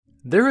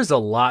There is a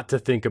lot to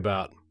think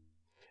about.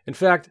 In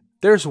fact,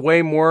 there's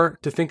way more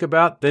to think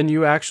about than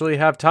you actually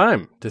have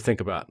time to think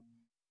about.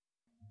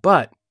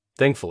 But,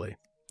 thankfully,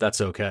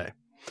 that's okay.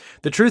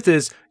 The truth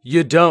is,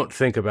 you don't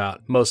think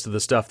about most of the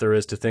stuff there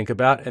is to think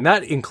about, and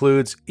that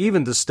includes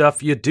even the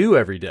stuff you do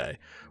every day.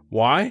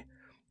 Why?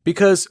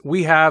 Because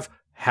we have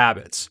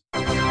habits.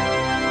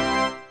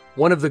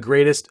 One of the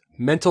greatest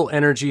mental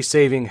energy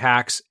saving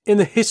hacks in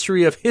the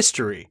history of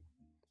history.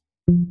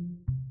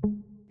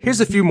 Here's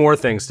a few more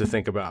things to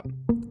think about.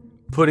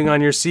 Putting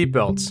on your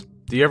seatbelts.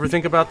 Do you ever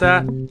think about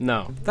that?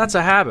 No, that's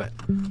a habit.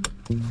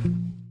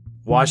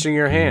 Washing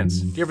your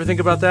hands. Do you ever think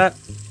about that?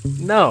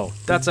 No,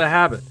 that's a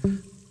habit.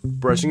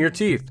 Brushing your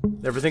teeth.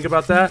 Ever think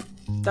about that?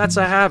 That's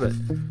a habit.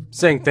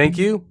 Saying thank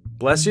you,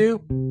 bless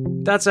you,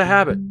 that's a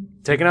habit.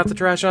 Taking out the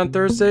trash on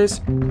Thursdays?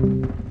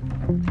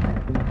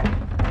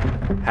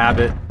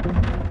 Habit.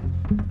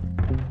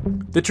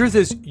 The truth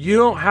is, you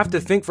don't have to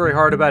think very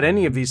hard about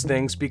any of these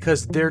things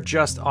because they're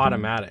just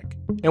automatic.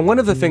 And one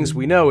of the things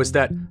we know is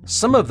that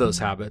some of those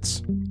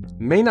habits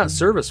may not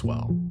serve us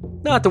well.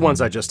 Not the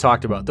ones I just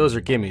talked about. Those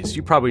are gimmies.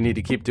 You probably need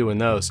to keep doing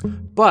those.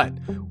 But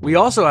we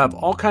also have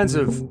all kinds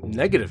of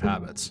negative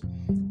habits.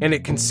 And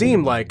it can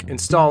seem like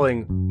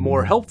installing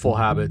more helpful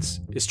habits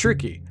is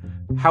tricky.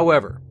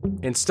 However,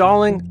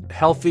 installing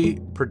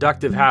healthy,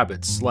 productive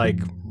habits like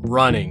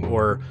running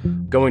or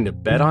going to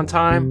bed on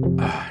time,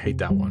 I hate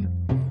that one.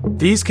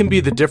 These can be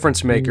the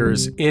difference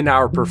makers in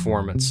our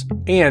performance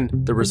and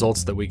the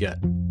results that we get.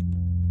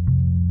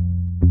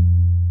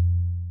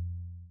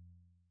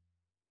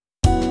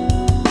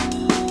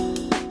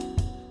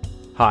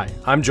 Hi,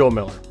 I'm Joel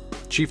Miller,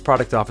 Chief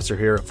Product Officer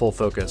here at Full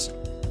Focus.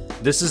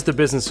 This is the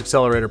Business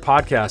Accelerator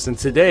podcast, and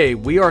today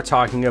we are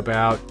talking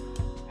about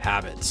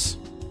habits.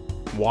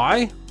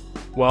 Why?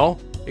 Well,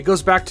 it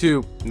goes back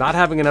to not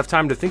having enough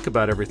time to think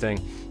about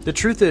everything. The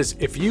truth is,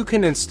 if you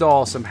can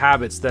install some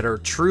habits that are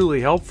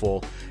truly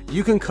helpful,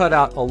 you can cut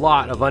out a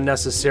lot of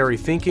unnecessary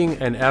thinking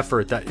and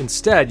effort that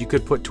instead you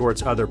could put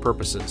towards other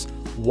purposes,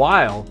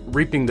 while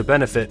reaping the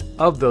benefit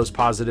of those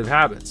positive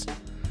habits.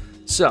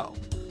 So,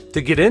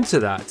 to get into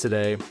that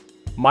today,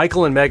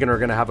 Michael and Megan are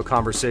going to have a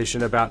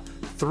conversation about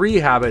 3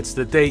 habits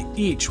that they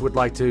each would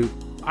like to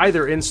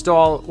either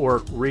install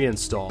or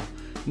reinstall.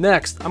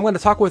 Next, I'm going to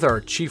talk with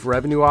our Chief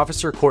Revenue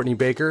Officer, Courtney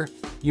Baker.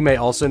 You may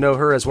also know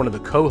her as one of the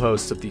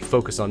co-hosts of the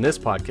Focus on This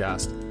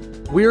podcast.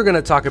 We are going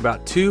to talk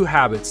about 2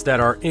 habits that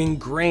are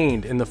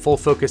ingrained in the Full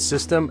Focus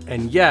system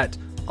and yet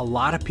a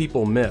lot of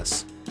people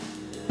miss.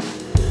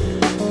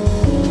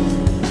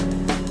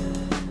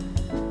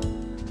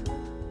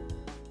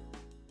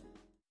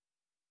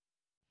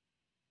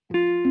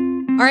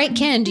 All right,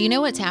 Ken, do you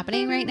know what's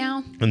happening right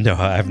now? No,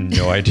 I have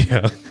no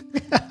idea.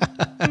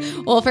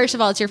 Well, first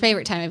of all, it's your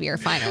favorite time of year,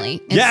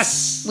 finally.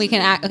 Yes! We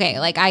can act, okay,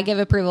 like I give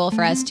approval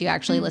for us to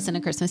actually listen to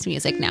Christmas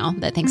music now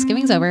that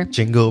Thanksgiving's over.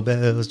 Jingle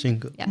bells,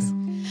 jingle. Yes.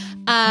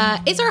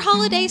 It's our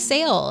holiday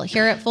sale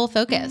here at Full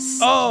Focus.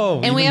 Oh,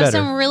 and we have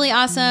some really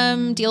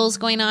awesome deals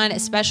going on,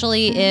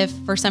 especially if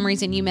for some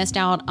reason you missed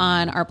out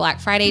on our Black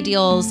Friday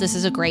deals. This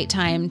is a great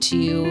time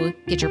to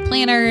get your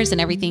planners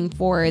and everything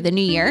for the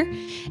new year.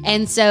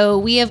 And so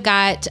we have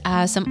got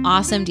some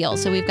awesome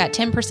deals. So we've got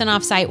 10%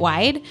 off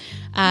site-wide.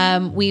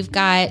 We've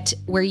got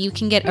where you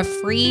can get a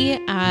free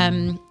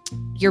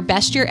Your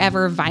Best Year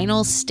Ever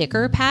vinyl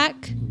sticker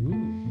pack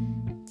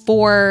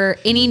for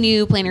any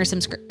new planner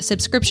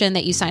subscription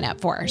that you sign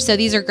up for. So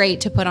these are great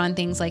to put on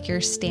things like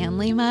your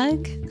Stanley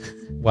mug.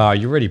 Wow,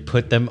 you already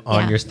put them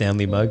on your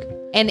Stanley mug?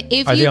 And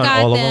if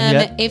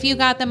you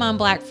got them on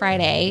Black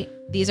Friday,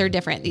 these are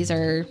different. These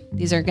are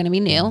going to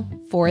be new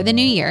for the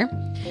new year.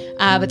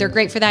 But they're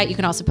great for that. You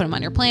can also put them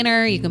on your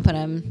planner. You can put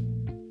them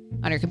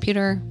on your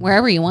computer,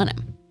 wherever you want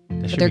them.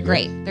 But they're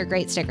great. They're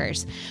great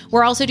stickers.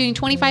 We're also doing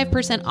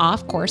 25%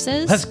 off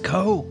courses. Let's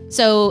go.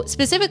 So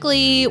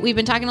specifically, we've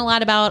been talking a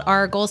lot about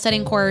our goal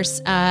setting course.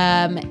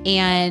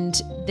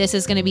 And this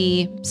is going to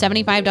be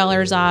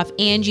 $75 off.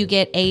 And you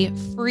get a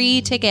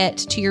free ticket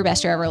to Your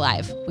Best Year Ever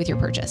Live with your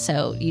purchase.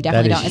 So you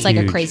definitely don't. It's like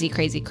a crazy,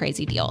 crazy,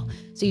 crazy deal.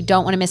 So you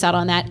don't want to miss out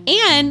on that.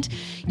 And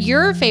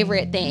your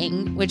favorite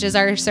thing, which is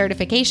our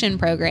certification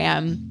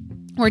program,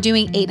 we're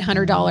doing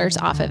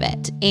 $800 off of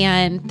it.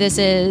 And this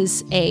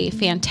is a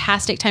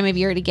fantastic time of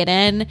year to get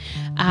in.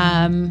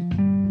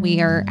 We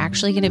are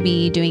actually going to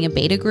be doing a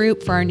beta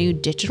group for our new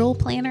digital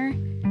planner.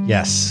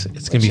 Yes,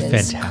 it's going to be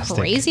fantastic.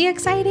 Crazy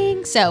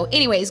exciting. So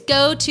anyways,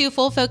 go to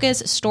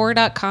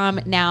fullfocusstore.com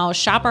now,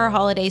 shop our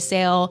holiday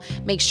sale.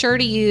 Make sure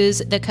to use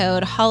the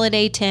code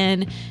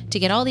HOLIDAY10 to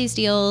get all these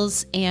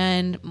deals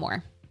and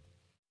more.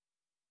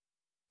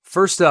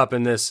 First up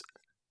in this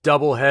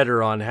double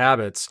header on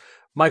habits,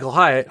 Michael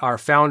Hyatt, our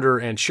founder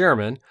and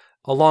chairman,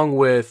 along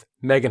with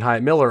Megan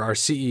Hyatt Miller, our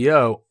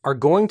CEO, are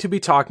going to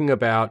be talking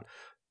about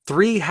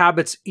 3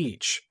 habits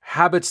each,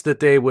 habits that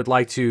they would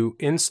like to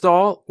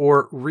install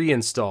or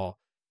reinstall.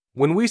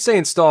 When we say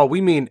install,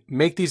 we mean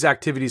make these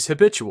activities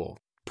habitual,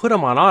 put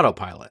them on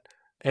autopilot.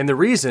 And the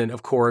reason,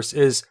 of course,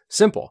 is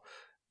simple.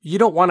 you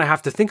don't want to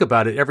have to think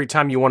about it every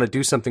time you want to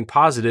do something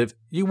positive.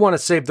 You want to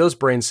save those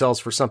brain cells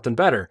for something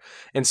better.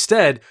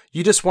 Instead,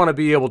 you just want to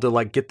be able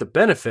to get the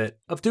benefit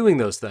of doing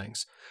those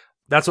things.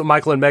 That's what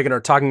Michael and Megan are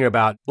talking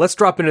about. Let's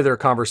drop into their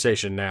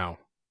conversation now.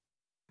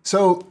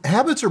 So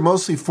habits are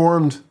mostly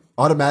formed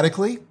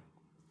automatically,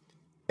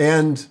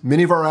 and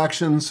many of our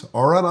actions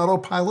are on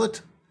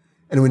autopilot,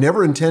 and we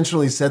never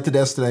intentionally set the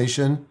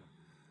destination.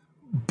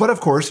 But of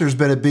course, there's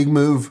been a big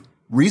move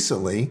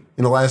recently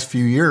in the last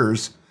few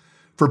years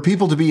for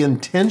people to be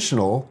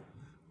intentional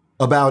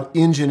about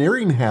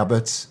engineering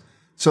habits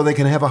so they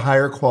can have a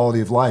higher quality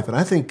of life. And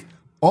I think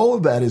all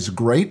of that is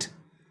great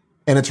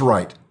and it's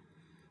right.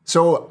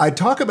 So I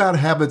talk about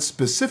habits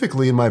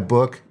specifically in my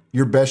book,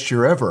 Your Best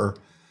Year Ever.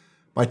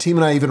 My team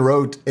and I even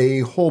wrote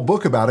a whole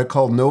book about it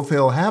called No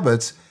Fail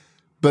Habits.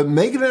 But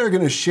Megan and I are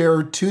going to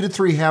share 2 to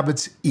 3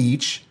 habits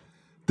each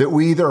that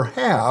we either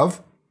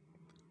have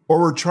or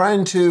we're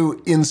trying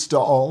to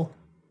install,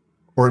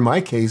 or in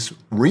my case,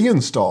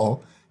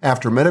 reinstall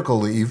after medical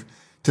leave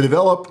to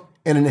develop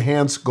and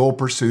enhance goal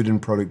pursuit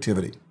and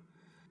productivity.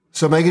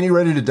 So Megan, you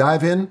ready to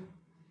dive in?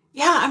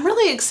 Yeah, I'm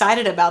really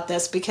excited about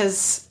this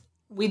because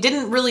we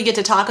didn't really get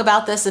to talk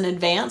about this in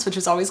advance, which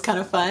is always kind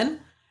of fun.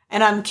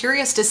 And I'm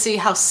curious to see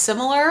how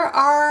similar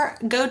our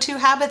go-to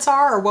habits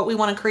are or what we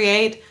want to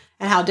create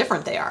and how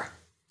different they are.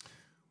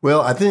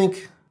 Well, I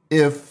think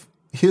if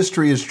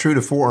history is true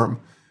to form,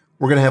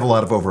 we're going to have a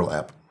lot of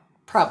overlap.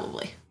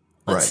 Probably.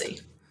 Let's see.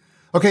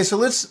 Okay, so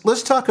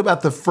let's talk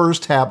about the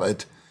first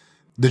habit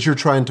that you're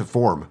trying to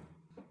form.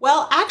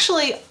 Well,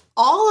 actually,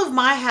 all of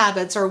my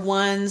habits are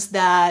ones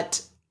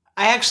that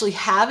I actually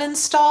have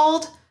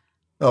installed.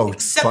 Oh,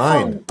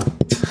 fine.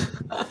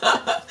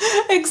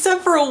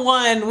 Except for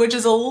one, which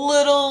is a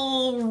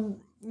little,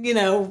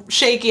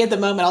 shaky at the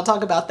moment. I'll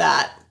talk about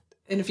that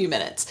in a few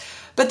minutes.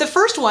 But the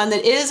first one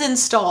that is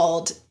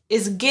installed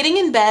is getting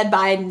in bed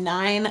by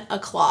 9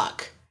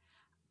 o'clock.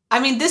 I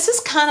mean, this is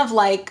kind of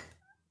like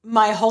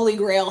my holy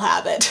grail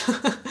habit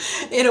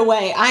in a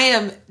way. I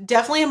am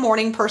definitely a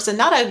morning person,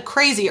 not a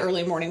crazy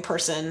early morning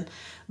person,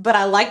 but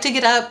I like to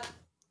get up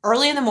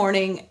early in the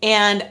morning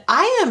and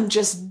I am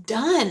just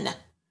done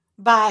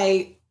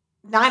by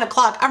 9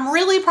 o'clock. I'm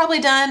really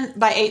probably done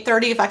by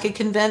 8:30 if I could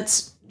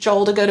convince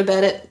Joel to go to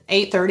bed at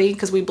 8:30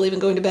 because we believe in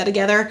going to bed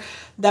together.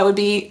 That would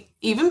be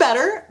even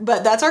better,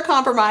 but that's our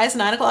compromise.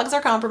 9 o'clock is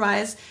our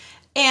compromise.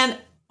 And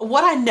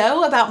what I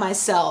know about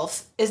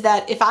myself is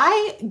that if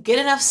I get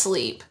enough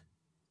sleep,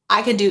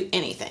 I can do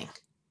anything.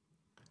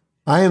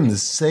 I am the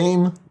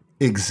same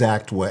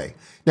exact way.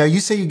 Now, you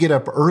say you get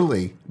up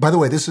early. By the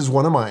way, this is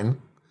one of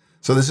mine.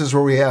 So this is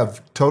where we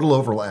have total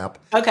overlap.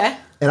 Okay.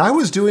 And I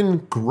was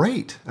doing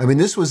great. I mean,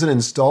 this was an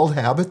installed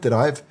habit that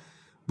I've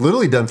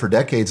literally done for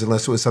decades,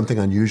 unless it was something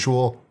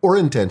unusual or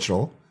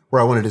intentional,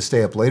 where I wanted to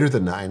stay up later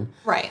than 9.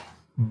 Right.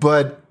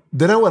 But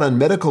then I went on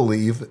medical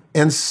leave,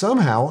 and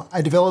somehow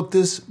I developed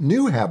this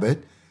new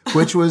habit,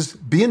 which was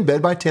be in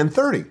bed by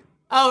 10:30.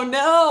 Oh,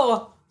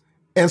 no.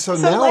 And so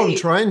now late. I'm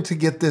trying to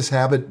get this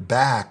habit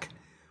back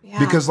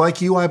because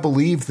like you, I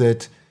believe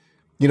that,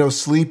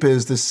 sleep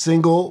is the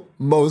single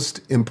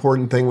most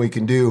important thing we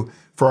can do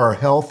for our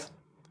health,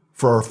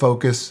 for our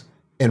focus,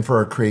 and for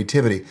our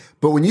creativity.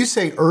 But when you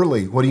say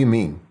early, what do you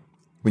mean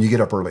when you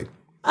get up early?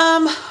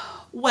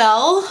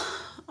 Well,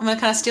 I'm going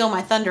to kind of steal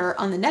my thunder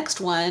on the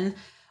next one,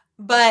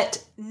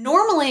 but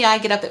normally I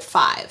get up at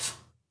 5.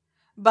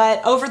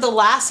 But over the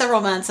last several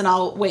months, and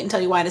I'll wait and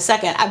tell you why in a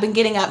second, I've been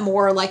getting up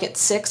more like at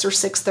 6 or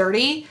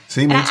 6:30.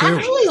 See, me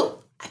too.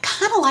 I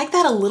kind of like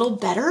that a little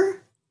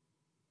better.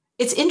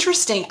 It's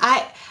interesting.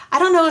 I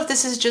don't know if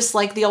this is just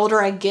like the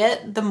older I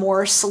get, the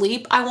more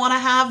sleep I want to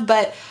have,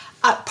 but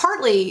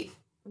partly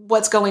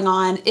what's going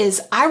on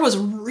is I was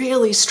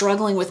really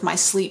struggling with my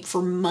sleep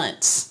for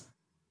months.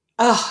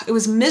 Oh, it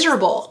was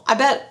miserable. I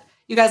bet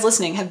you guys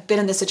listening have been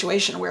in this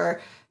situation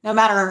where no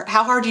matter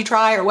how hard you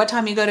try or what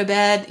time you go to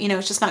bed,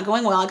 it's just not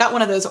going well. I got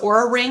one of those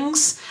Oura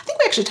rings. I think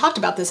we actually talked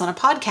about this on a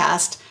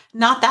podcast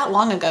not that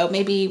long ago,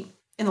 maybe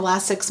in the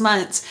last 6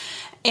 months.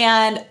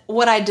 And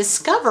what I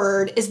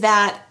discovered is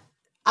that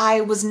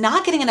I was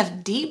not getting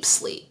enough deep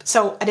sleep.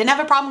 So I didn't have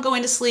a problem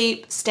going to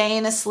sleep,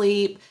 staying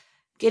asleep,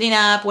 getting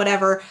up,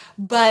 whatever.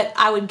 But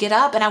I would get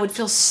up and I would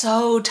feel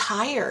so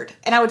tired.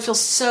 And I would feel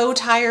so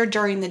tired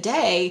during the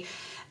day.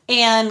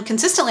 And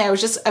consistently, I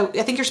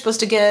think you're supposed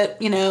to get,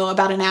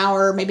 about an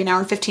hour, maybe an hour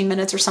and 15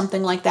 minutes or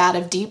something like that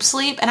of deep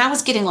sleep. And I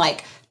was getting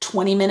like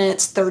 20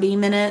 minutes, 30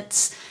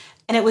 minutes,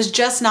 and it was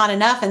just not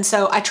enough. And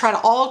so I tried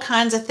all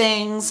kinds of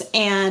things,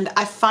 and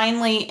I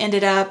finally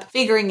ended up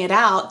figuring it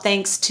out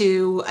thanks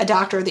to a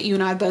doctor that you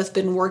and I have both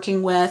been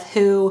working with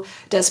who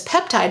does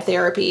peptide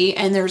therapy.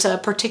 And there's a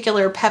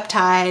particular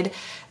peptide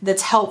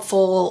that's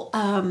helpful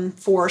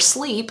for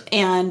sleep,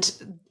 and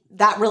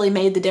that really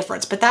made the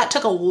difference. But that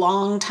took a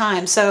long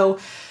time. So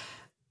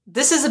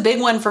this is a big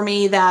one for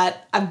me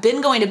that I've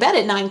been going to bed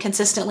at 9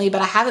 consistently,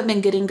 but I haven't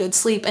been getting good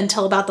sleep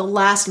until about the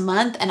last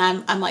month. And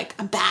I'm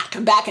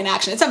back in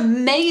action. It's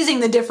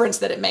amazing the difference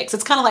that it makes.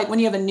 It's kind of like when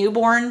you have a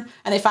newborn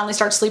and they finally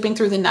start sleeping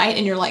through the night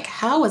and you're like,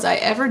 how was I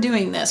ever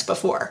doing this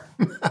before?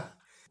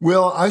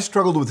 Well, I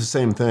struggled with the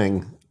same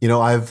thing.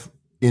 I've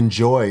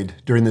enjoyed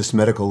during this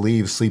medical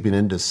leave sleeping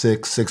into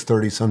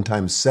 6:30,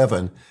 sometimes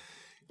 7.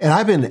 And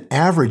I've been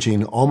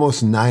averaging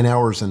almost 9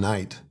 hours a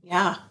night.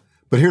 Yeah.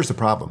 But here's the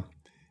problem.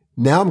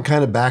 Now I'm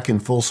kind of back in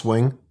full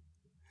swing.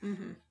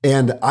 Mm-hmm.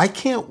 And I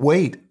can't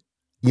wait,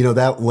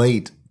 that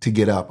late to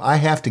get up. I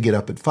have to get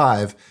up at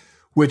 5,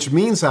 which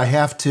means my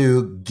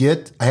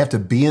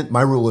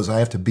rule is I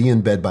have to be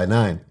in bed by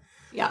 9.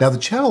 Yeah. Now the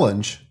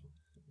challenge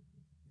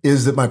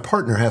is that my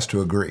partner has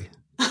to agree.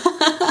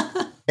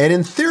 And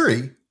in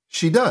theory,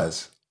 she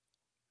does.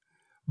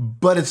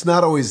 But it's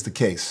not always the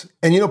case.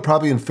 And,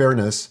 probably in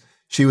fairness,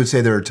 she would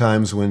say there are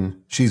times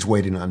when she's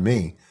waiting on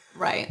me.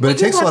 Right. But it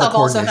takes a lot of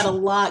coordination. Also had a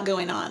lot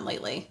going on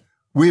lately.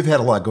 We've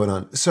had a lot going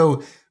on.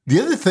 So the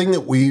other thing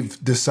that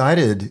we've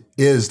decided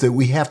is that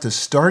we have to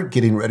start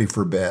getting ready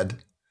for bed.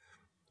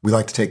 We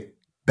like to take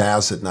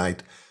baths at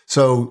night.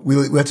 So we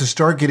have to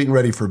start getting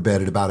ready for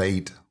bed at about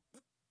 8.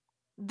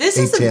 This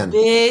is a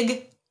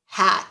big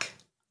hack.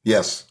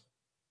 Yes.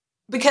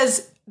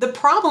 Because the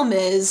problem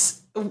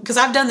is, because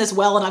I've done this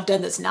well and I've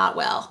done this not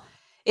well.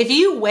 If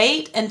you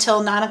wait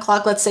until 9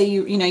 o'clock, let's say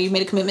you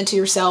made a commitment to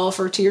yourself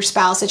or to your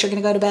spouse that you're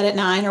going to go to bed at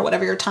 9 or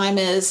whatever your time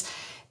is,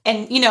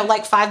 and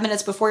like 5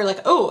 minutes before you're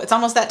like, oh, it's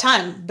almost that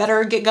time,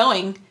 better get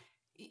going.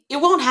 It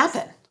won't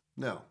happen.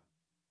 No.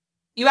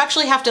 You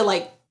actually have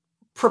to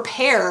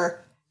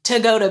prepare to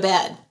go to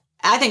bed.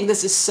 I think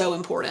this is so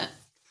important.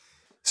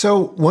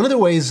 So one of the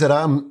ways that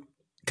I'm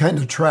kind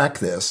of track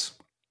this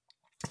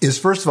is,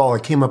 first of all, I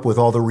came up with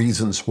all the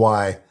reasons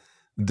why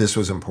this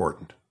was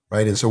important,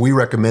 right? And so we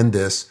recommend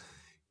this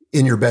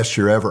in your best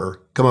year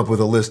ever. Come up with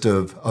a list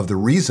of the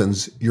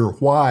reasons, your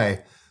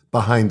why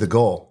behind the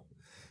goal.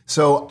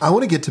 So I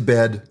want to get to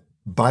bed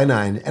by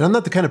 9, and I'm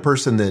not the kind of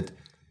person that,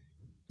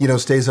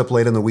 stays up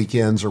late on the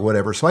weekends or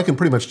whatever. So I can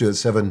pretty much do it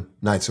 7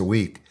 nights a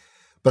week.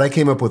 But I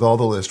came up with all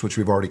the list, which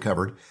we've already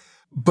covered.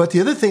 But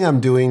the other thing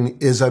I'm doing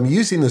is I'm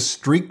using the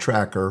streak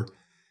tracker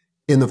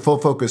in the Full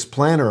Focus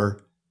Planner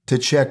to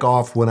check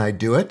off when I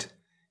do it.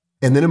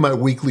 And then in my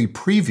weekly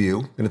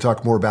preview, I'm going to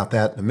talk more about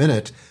that in a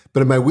minute,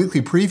 but in my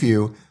weekly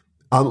preview,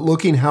 I'm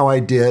looking how I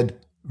did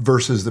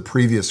versus the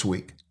previous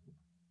week.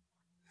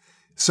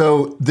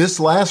 So this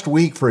last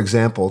week, for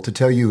example, to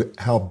tell you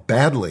how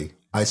badly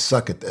I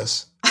suck at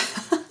this,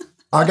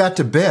 I got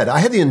to bed. I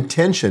had the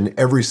intention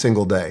every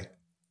single day.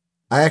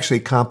 I actually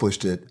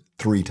accomplished it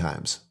 3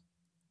 times.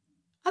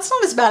 That's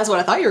not as bad as what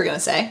I thought you were going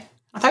to say.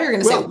 I thought you were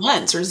going to say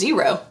once or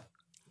 0.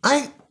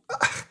 I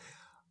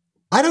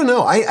don't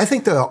know. I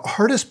think the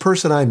hardest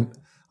person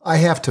I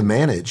have to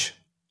manage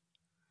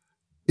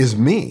is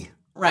me.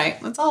 Right.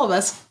 That's all of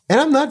us. And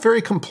I'm not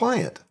very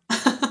compliant.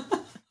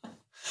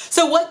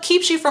 So what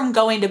keeps you from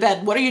going to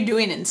bed? What are you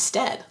doing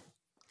instead?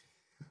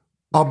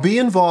 I'll be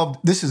involved.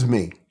 This is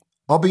me.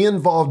 I'll be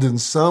involved in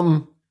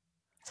some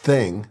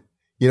thing,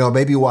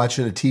 maybe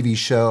watching a TV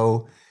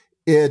show.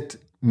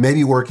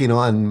 Maybe working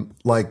on,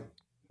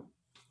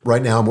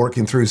 right now I'm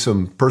working through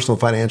some personal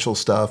financial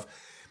stuff.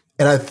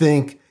 And I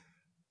think,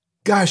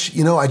 gosh,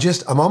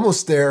 I'm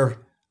almost there.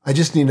 I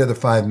just need another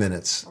 5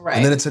 minutes. Right.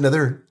 And then it's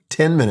another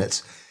 10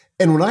 minutes.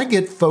 And when I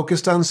get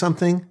focused on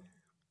something,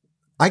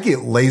 I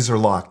get laser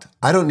locked.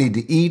 I don't need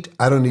to eat.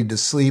 I don't need to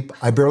sleep.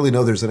 I barely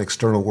know there's an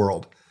external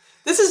world.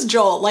 This is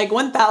Joel,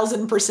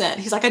 1,000%.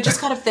 He's like, I just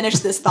got to finish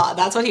this thought.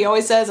 That's what he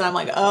always says. And I'm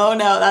like, oh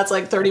no, that's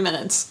 30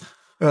 minutes.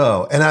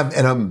 Oh, and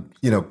I'm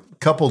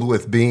coupled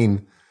with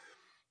being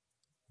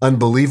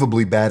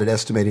unbelievably bad at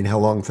estimating how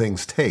long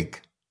things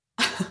take.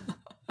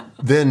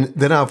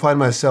 Then I'll find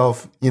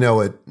myself, at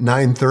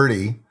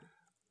 9:30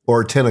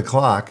 or 10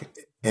 o'clock,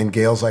 and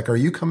Gail's like, "Are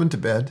you coming to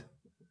bed?"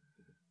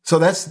 So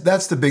that's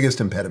the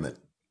biggest impediment.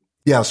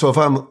 Yeah. So if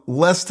I'm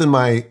less than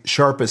my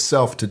sharpest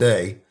self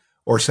today,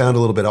 or sound a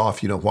little bit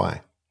off, you know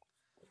why?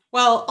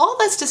 Well, all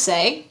this to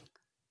say,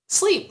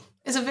 sleep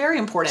is a very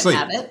important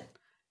habit.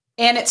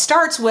 And it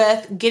starts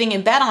with getting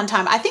in bed on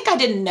time. I think I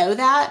didn't know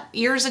that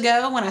years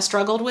ago when I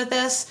struggled with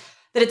this,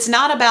 that it's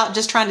not about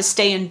just trying to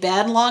stay in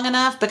bed long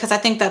enough, because I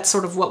think that's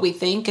sort of what we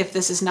think if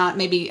this is not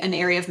maybe an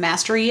area of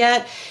mastery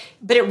yet.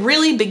 But it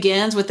really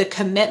begins with the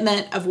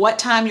commitment of what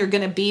time you're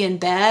going to be in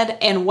bed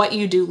and what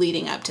you do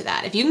leading up to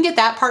that. If you can get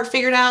that part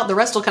figured out, the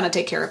rest will kind of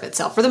take care of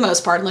itself for the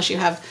most part, unless you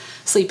have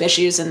sleep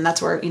issues. And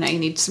that's where, you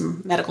need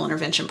some medical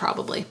intervention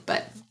probably.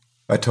 But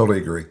I totally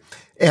agree.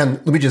 And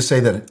let me just say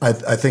that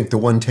I think the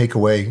one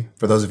takeaway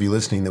for those of you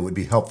listening that would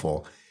be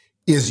helpful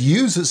is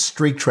use a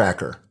streak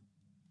tracker.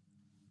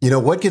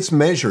 What gets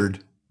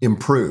measured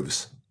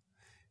improves.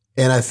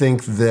 And I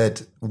think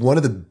that one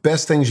of the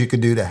best things you can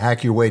do to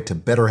hack your way to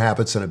better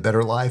habits and a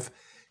better life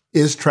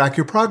is track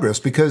your progress,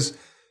 because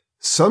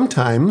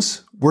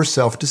sometimes we're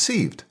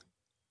self-deceived.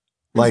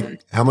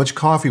 Like how much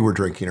coffee we're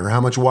drinking, or how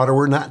much water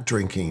we're not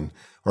drinking,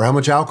 or how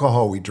much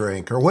alcohol we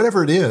drink, or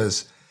whatever it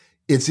is.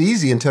 It's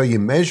easy until you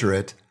measure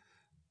it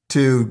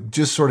to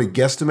just sort of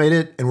guesstimate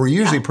it. And we're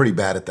usually pretty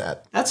bad at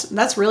that.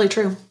 That's really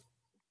true.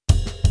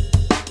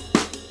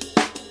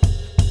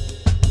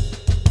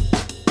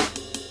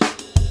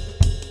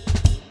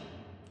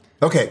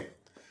 Okay.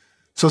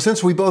 So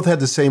since we both had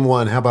the same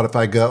one, how about if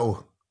I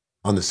go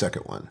on the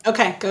second one?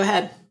 Okay, go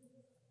ahead.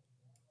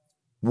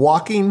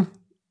 Walking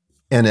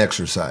and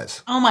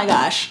exercise. Oh my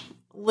gosh.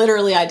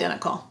 Literally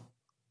identical.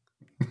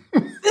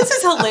 This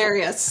is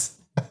hilarious.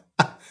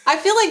 I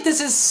feel like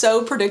this is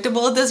so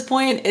predictable at this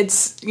point.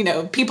 It's,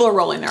 people are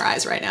rolling their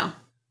eyes right now.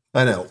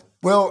 I know.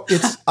 Well,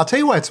 I'll tell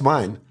you why it's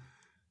mine.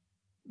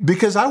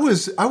 Because I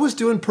was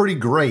doing pretty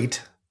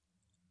great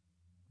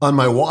on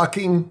my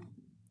walking,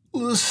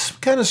 was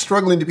kind of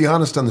struggling, to be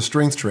honest, on the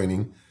strength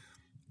training.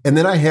 And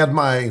then I had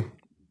my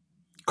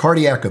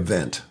cardiac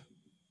event.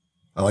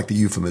 I like the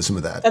euphemism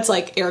of that. That's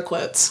like air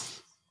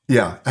quotes.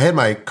 Yeah, I had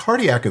my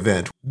cardiac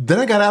event. Then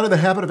I got out of the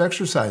habit of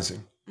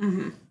exercising.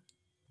 Mm-hmm.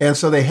 And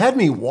so they had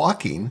me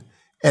walking,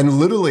 and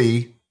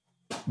literally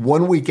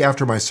 1 week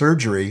after my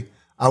surgery,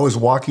 I was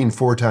walking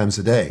 4 times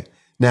a day.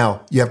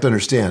 Now, you have to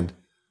understand,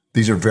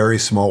 these are very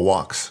small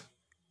walks,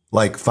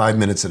 like 5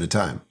 minutes at a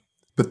time.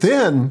 But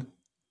then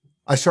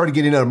I started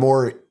getting a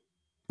more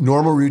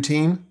normal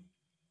routine,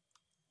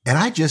 and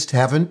I just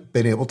haven't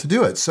been able to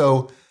do it.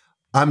 So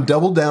I'm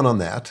doubled down on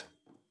that.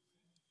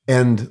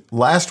 And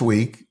last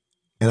week,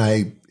 and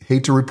I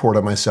hate to report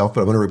on myself, but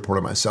I'm going to report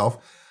on myself,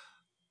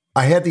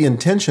 I had the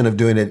intention of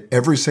doing it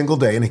every single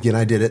day. And again,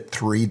 I did it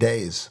 3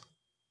 days.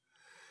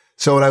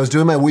 So when I was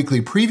doing my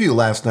weekly preview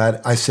last night,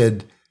 I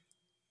said,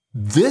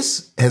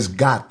 this has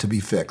got to be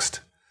fixed.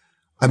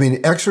 I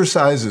mean,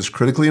 exercise is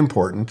critically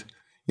important.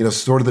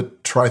 Sort of the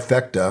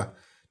trifecta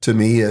to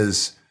me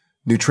is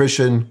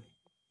nutrition,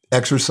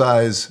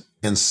 exercise,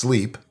 and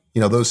sleep,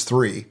 those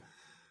 3.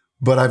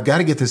 But I've got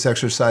to get this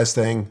exercise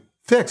thing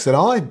fixed. And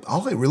all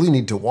I really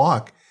need to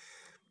walk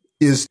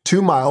is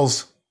 2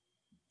 miles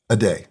a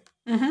day.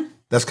 Mm-hmm.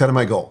 That's kind of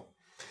my goal.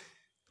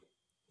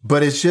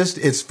 But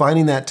it's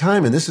finding that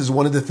time. And this is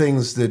one of the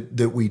things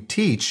that we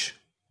teach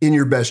in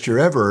Your Best Year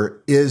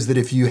Ever is that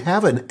if you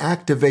have an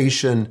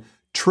activation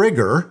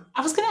trigger.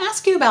 I was going to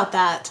ask you about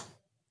that.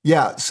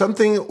 Yeah,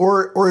 something,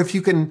 or if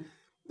you can,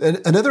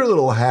 another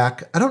little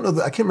hack, I don't know,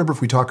 I can't remember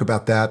if we talk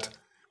about that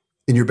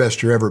in Your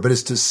Best Year Ever, but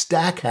it's to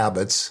stack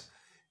habits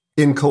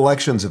in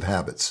collections of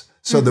habits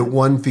so that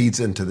one feeds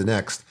into the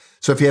next.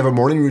 So if you have a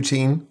morning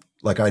routine,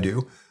 like I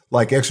do,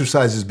 like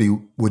exercises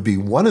would be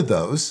one of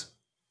those.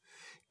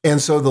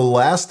 And so the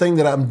last thing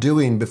that I'm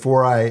doing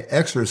before I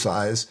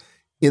exercise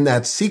in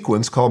that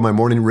sequence called my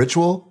morning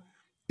ritual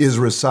is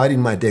reciting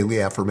my daily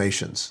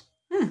affirmations.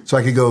 So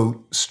I could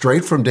go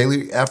straight from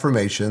daily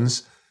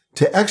affirmations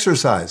to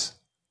exercise.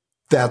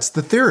 That's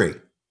the theory.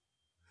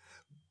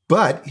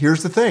 But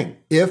here's the thing.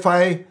 If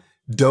I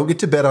don't get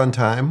to bed on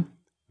time,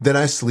 then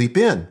I sleep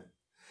in.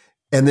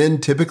 And then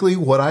typically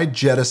what I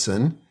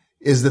jettison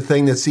is the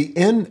thing that's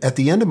at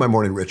the end of my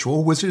morning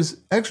ritual, which is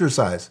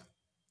exercise.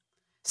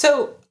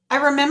 So I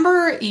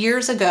remember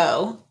years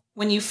ago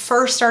when you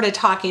first started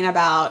talking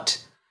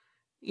about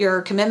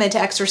your commitment to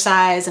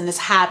exercise and this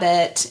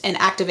habit and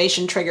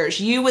activation triggers,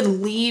 you would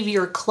leave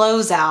your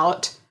clothes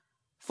out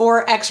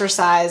for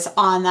exercise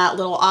on that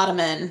little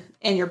ottoman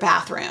in your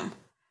bathroom.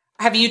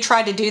 Have you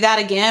tried to do that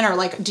again?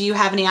 Or do you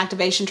have any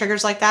activation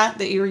triggers like that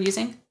you were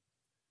using?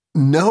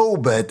 No,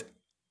 but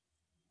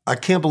I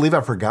can't believe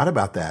I forgot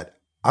about that.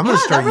 I'm going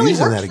to start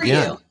using that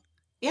again.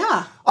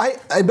 Yeah.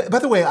 By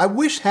the way, I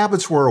wish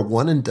habits were a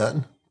one and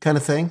done kind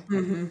of thing.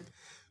 Mm-hmm.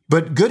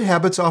 But good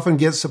habits often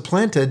get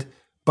supplanted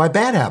by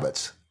bad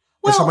habits.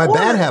 Well, and so my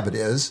bad habit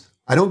is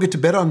I don't get to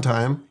bed on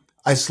time,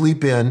 I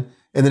sleep in,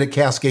 and then it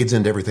cascades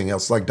into everything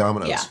else like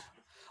dominoes. Yeah.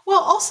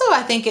 Well, also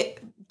I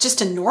think just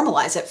to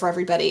normalize it for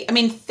everybody. I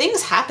mean,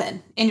 things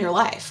happen in your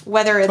life,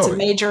 whether it's a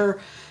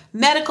major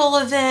medical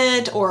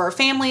event or a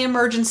family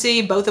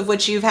emergency, both of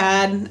which you've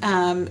had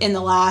in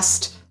the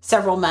last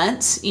several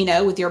months,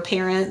 with your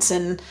parents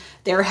and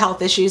their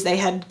health issues. They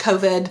had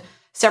COVID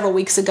several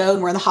weeks ago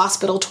and were in the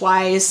hospital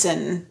twice.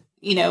 And,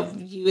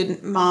 you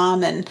and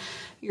mom and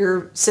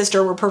your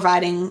sister were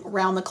providing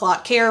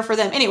round-the-clock care for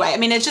them. Anyway, I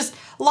mean, it's just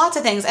lots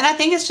of things. And I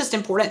think it's just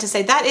important to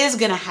say that is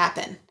going to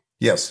happen.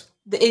 Yes.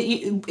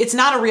 It's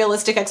not a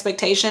realistic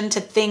expectation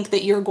to think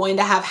that you're going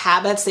to have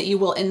habits that you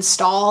will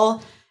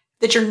install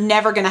that you're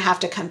never going to have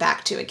to come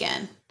back to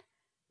again.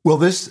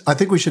 Well, I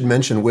think we should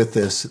mention with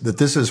this, that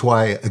this is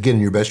why, again,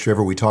 in Your Best Year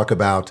Ever, we talk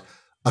about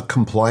a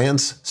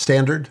compliance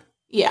standard.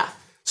 Yeah.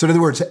 So in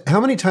other words,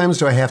 how many times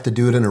do I have to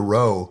do it in a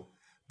row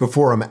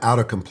before I'm out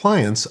of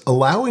compliance,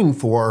 allowing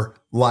for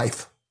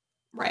life?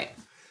 Right.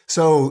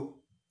 So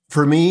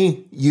for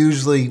me,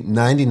 usually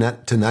 90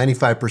 to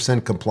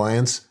 95%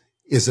 compliance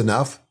is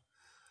enough.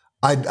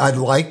 I'd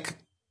like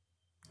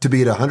to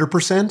be at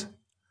 100%,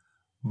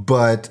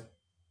 but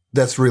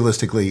that's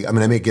realistically, I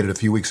may get it a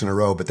few weeks in a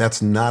row, but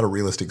that's not a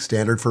realistic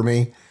standard for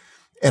me.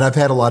 And I've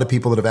had a lot of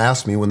people that have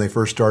asked me when they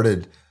first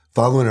started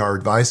following our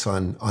advice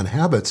on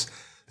habits,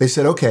 they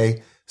said,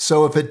 okay,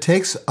 so if it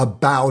takes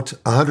about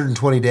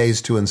 120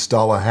 days to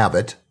install a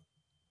habit,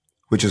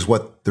 which is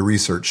what the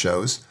research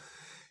shows,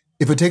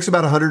 if it takes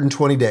about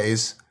 120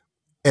 days,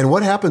 and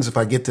what happens if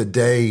I get to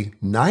day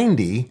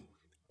 90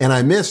 and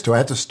I miss? Do I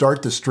have to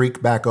start the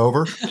streak back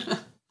over?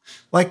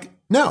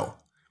 No.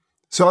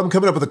 So I'm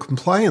coming up with a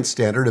compliance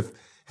standard.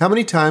 how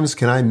many times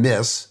can I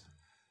miss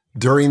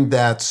during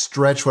that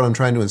stretch when I'm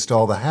trying to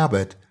install the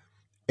habit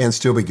and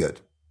still be good?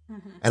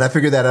 Mm-hmm. And I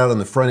figure that out on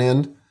the front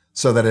end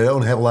so that I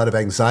don't have a lot of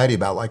anxiety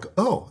about like,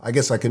 oh, I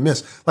guess I can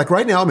miss. Like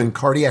right now I'm in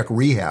cardiac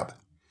rehab.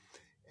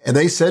 And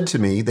they said to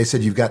me,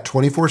 you've got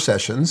 24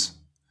 sessions,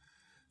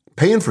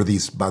 paying for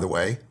these, by the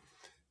way,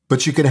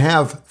 but you can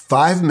have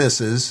 5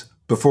 misses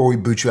before we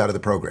boot you out of the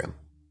program.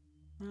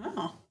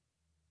 Oh.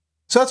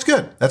 So that's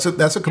good.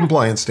 That's a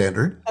compliance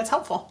standard. That's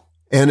helpful.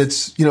 And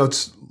it's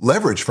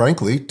leverage,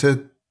 frankly,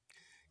 to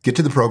get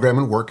to the program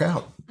and work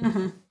out.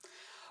 Mm-hmm.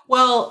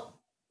 Well,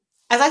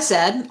 as I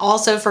said,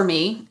 also for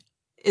me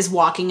is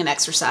walking and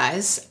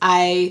exercise.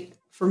 I,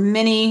 for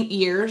many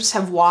years,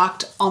 have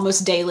walked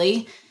almost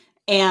daily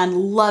and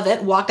love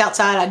it. Walked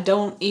outside. I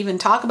don't even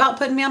talk about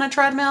putting me on a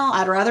treadmill.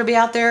 I'd rather be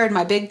out there in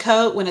my big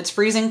coat when it's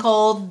freezing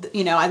cold.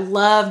 I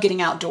love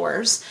getting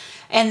outdoors.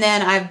 And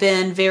then I've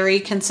been very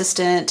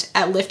consistent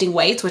at lifting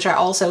weights, which I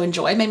also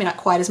enjoy. Maybe not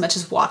quite as much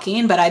as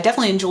walking, but I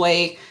definitely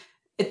enjoy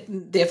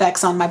the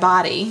effects on my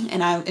body,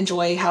 and I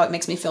enjoy how it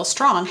makes me feel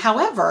strong.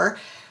 However,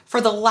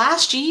 for the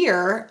last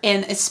year,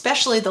 and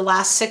especially the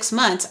last 6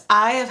 months,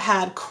 I have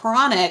had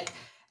chronic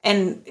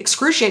and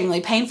excruciatingly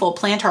painful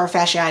plantar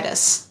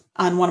fasciitis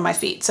on one of my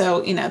feet.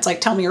 So, it's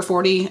like, tell me you're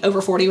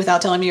over 40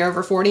 without telling me you're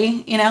over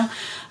 40,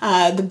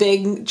 the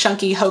big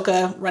chunky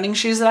Hoka running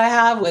shoes that I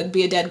have would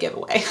be a dead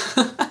giveaway.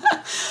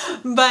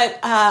 But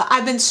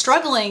I've been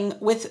struggling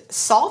with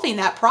solving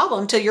that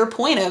problem to your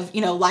point of,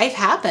 life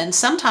happens.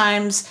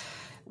 Sometimes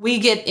we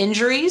get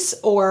injuries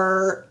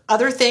or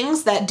other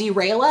things that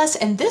derail us.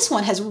 And this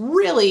one has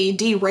really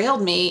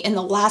derailed me in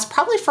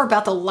probably for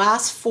about the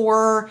last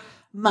 4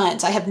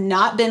 months. I have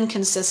not been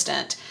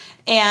consistent.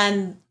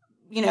 And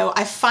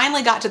I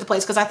finally got to the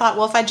place because I thought,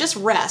 well, if I just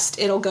rest,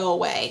 it'll go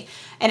away.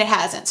 And it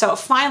hasn't. So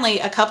finally,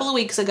 a couple of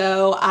weeks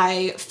ago,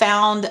 I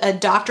found a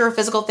doctor of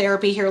physical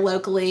therapy here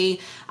locally.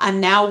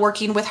 I'm now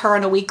working with her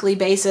on a weekly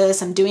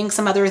basis. I'm doing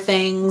some other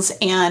things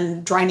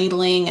and dry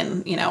needling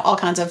and, all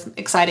kinds of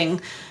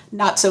exciting,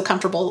 not so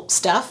comfortable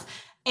stuff.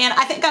 And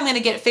I think I'm going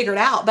to get it figured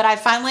out. But I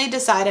finally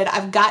decided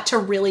I've got to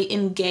really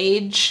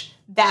engage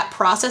that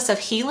process of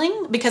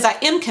healing because I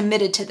am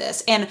committed to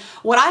this. And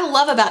what I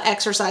love about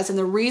exercise, and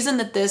the reason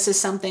that this is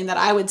something that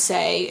I would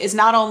say is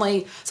not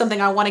only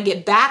something I want to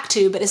get back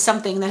to, but is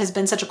something that has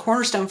been such a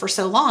cornerstone for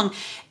so long,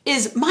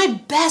 is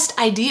my best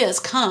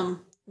ideas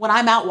come when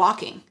I'm out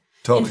walking.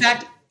 Totally. In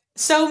fact,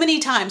 so many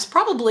times,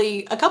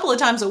 probably a couple of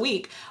times a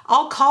week,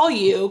 I'll call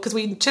you because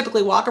we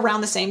typically walk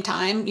around the same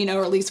time,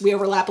 or at least we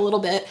overlap a little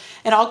bit.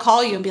 And I'll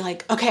call you and be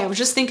like, okay, I was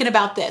just thinking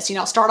about this.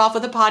 I'll start off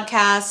with a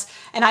podcast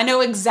and I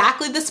know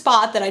exactly the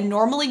spot that I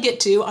normally get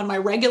to on my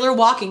regular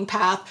walking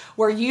path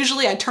where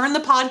usually I turn the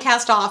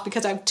podcast off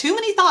because I have too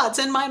many thoughts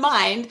in my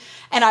mind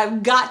and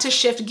I've got to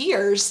shift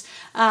gears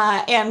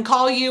and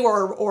call you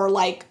or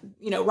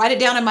write it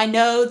down in my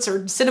notes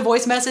or send a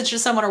voice message to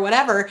someone or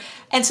whatever.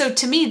 And so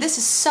to me, this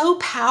is so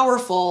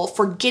powerful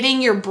for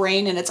getting your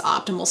brain in its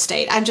optimal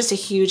state. I'm just a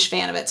huge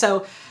fan of it.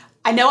 So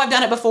I know I've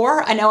done it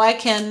before. I know I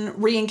can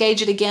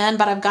re-engage it again,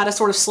 but I've got to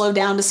sort of slow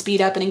down to speed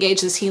up and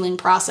engage this healing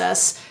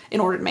process in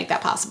order to make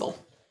that possible.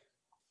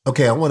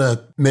 Okay, I want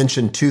to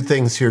mention 2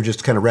 things here just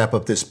to kind of wrap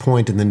up this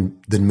point and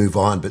then move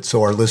on, but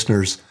so our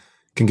listeners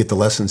can get the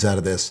lessons out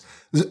of this.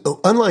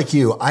 Unlike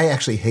you, I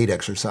actually hate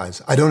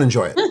exercise. I don't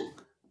enjoy it.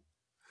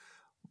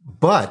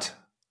 But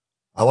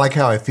I like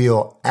how I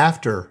feel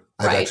after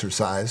I've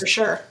exercised. For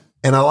sure.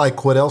 And I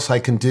like what else I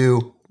can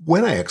do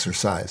when I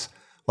exercise,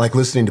 like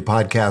listening to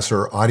podcasts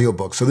or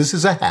audiobooks. So this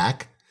is a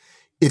hack.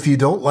 If you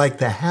don't like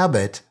the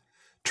habit,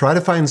 try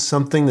to find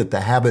something that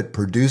the habit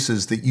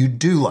produces that you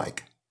do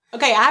like.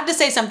 Okay, I have to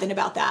say something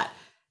about that.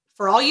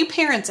 For all you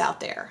parents out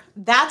there,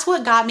 that's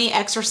what got me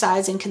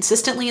exercising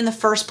consistently in the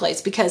first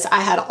place because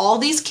I had all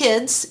these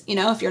kids.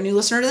 If you're a new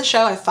listener to the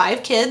show, I have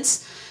 5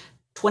 kids,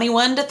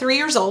 21 to 3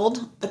 years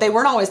old, but they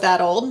weren't always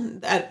that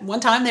old. At one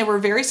time, they were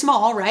very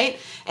small, right?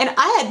 And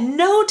I had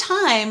no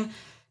time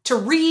to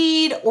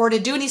read or to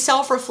do any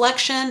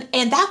self-reflection.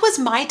 And that was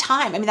my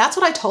time. I mean, that's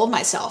what I told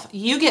myself.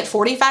 You get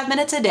 45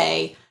 minutes a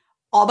day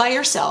all by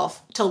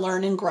yourself to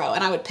learn and grow.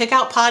 And I would pick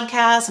out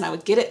podcasts and I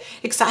would get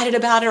excited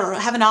about it or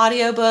have an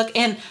audiobook.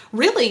 And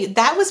really,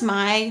 that was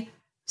my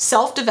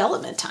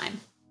self-development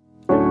time.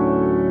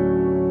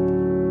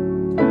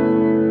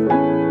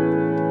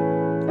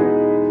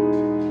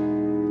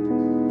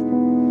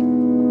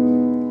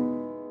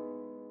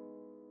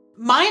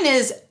 Mine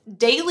is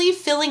daily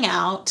filling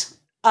out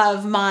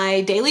of my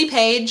daily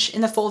page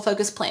in the Full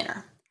Focus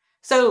Planner.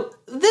 So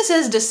this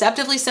is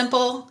deceptively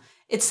simple.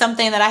 It's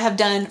something that I have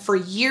done for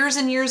years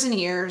and years and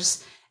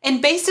years. And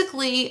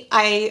basically,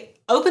 I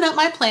open up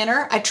my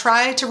planner. I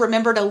try to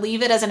remember to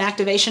leave it as an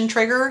activation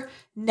trigger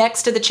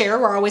next to the chair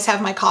where I always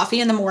have my coffee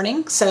in the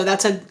morning. So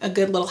that's a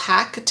good little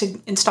hack to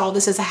install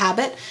this as a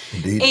habit.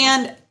 Indeed.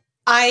 And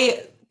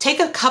I take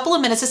a couple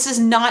of minutes. This does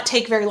not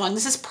take very long.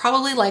 This is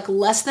probably like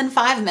less than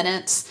 5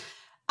 minutes.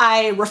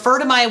 I refer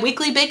to my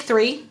weekly big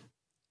 3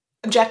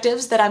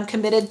 objectives that I'm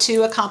committed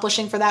to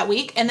accomplishing for that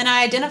week. And then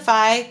I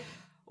identify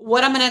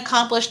what I'm going to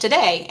accomplish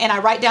today. And I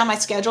write down my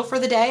schedule for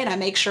the day and I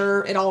make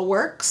sure it all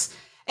works.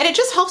 And it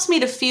just helps me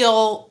to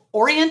feel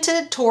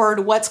oriented toward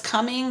what's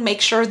coming,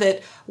 make sure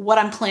that what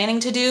I'm planning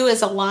to do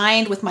is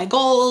aligned with my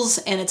goals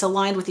and it's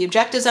aligned with the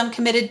objectives I'm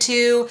committed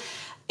to.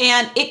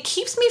 And it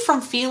keeps me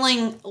from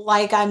feeling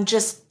like I'm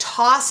just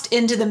tossed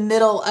into the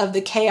middle of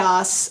the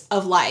chaos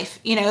of life,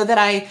 that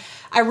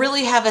I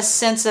really have a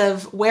sense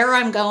of where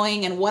I'm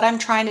going and what I'm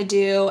trying to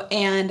do.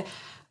 And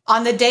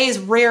on the days,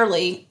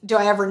 rarely do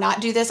I ever not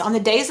do this. On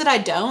the days that I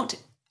don't,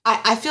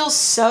 I feel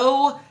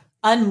so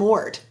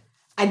unmoored.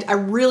 I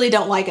really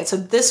don't like it. So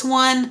this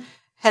one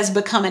has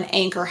become an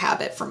anchor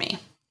habit for me.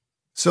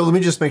 So let me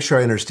just make sure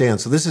I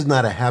understand. So this is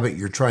not a habit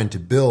you're trying to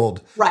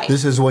build. Right.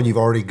 This is one you've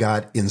already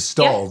got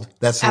installed. Yep.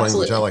 That's the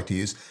Absolutely. language I like to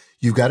use.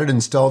 You've got it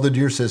installed into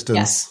your system.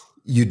 Yes.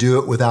 You do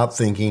it without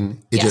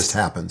thinking. It Yes. just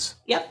happens.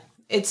 Yep.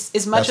 It's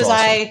as much That's as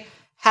awesome. I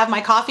have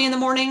my coffee in the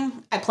morning,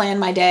 I plan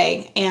my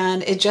day,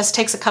 and it just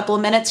takes a couple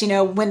of minutes.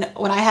 When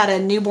I had a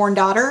newborn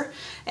daughter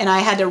and I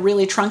had to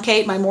really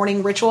truncate my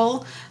morning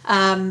ritual,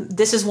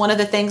 this is one of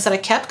the things that I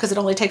kept because it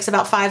only takes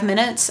about 5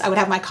 minutes. I would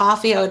have my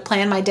coffee, I would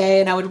plan my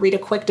day, and I would read a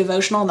quick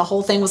devotional, and the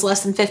whole thing was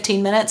less than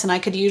 15 minutes, and I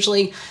could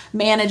usually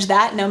manage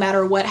that no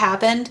matter what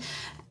happened.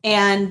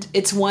 And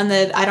it's one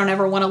that I don't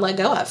ever want to let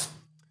go of.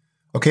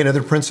 Okay,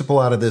 another principle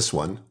out of this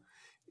one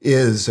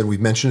is, and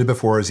we've mentioned it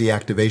before, is the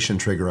activation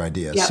trigger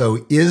idea. Yep.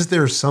 So is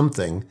there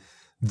something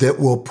that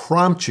will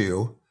prompt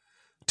you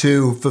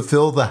to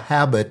fulfill the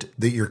habit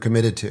that you're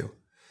committed to?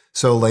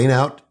 So laying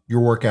out your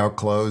workout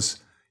clothes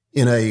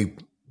in a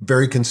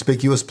very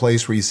conspicuous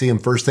place where you see them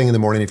first thing in the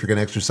morning, if you're going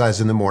to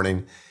exercise in the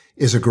morning,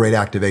 is a great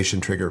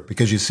activation trigger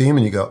because you see them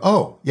and you go,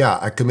 oh, yeah,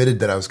 I committed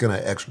that I was going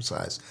to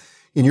exercise.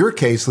 In your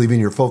case, leaving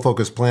your full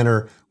focus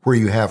planner where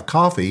you have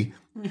coffee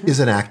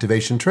is an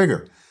activation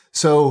trigger.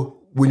 So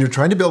when you're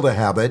trying to build a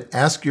habit,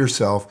 ask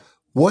yourself,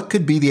 what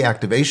could be the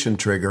activation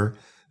trigger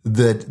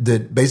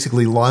that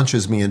basically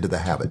launches me into the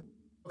habit?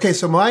 Okay,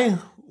 so my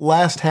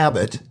last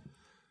habit,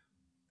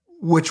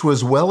 which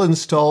was well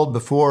installed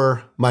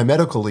before my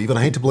medical leave, and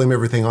I hate to blame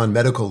everything on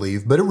medical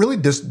leave, but it really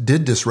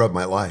did disrupt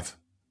my life,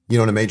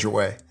 in a major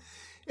way.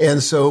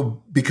 And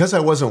so because I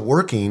wasn't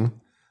working,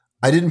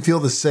 I didn't feel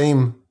the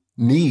same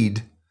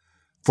need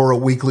for a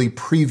weekly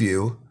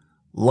preview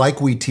like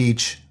we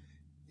teach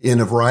in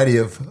a variety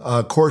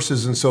of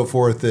courses and so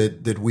forth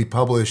that we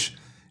publish,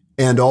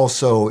 and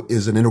also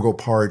is an integral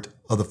part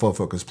of the Full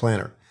Focus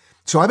Planner.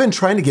 So I've been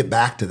trying to get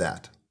back to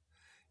that.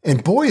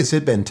 And boy, has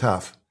it been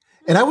tough.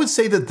 And I would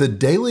say that the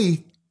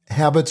daily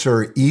habits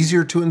are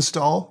easier to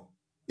install,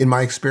 in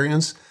my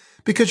experience,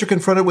 because you're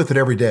confronted with it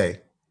every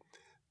day.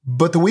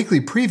 But the weekly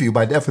preview,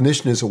 by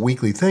definition, is a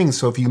weekly thing.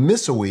 So if you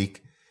miss a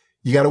week,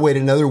 you got to wait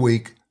another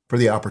week for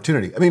the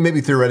opportunity. I mean,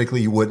 maybe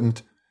theoretically you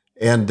wouldn't.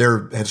 And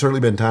there have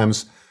certainly been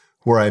times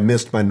where I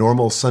missed my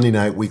normal Sunday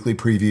night weekly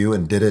preview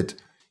and did it,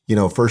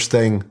 first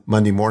thing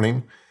Monday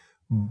morning.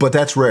 But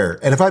that's rare.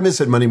 And if I miss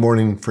it Monday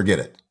morning, forget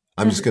it.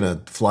 I'm just going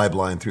to fly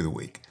blind through the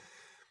week.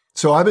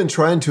 So I've been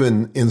trying to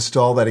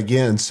install that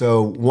again.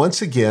 So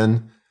once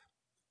again,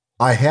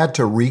 I had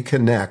to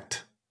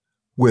reconnect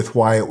with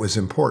why it was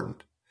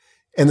important.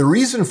 And the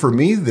reason for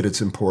me that it's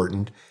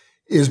important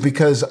is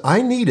because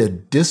I need a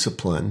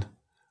discipline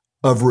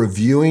of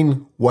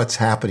reviewing what's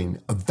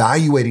happening,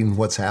 evaluating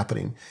what's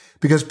happening.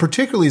 Because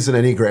particularly as an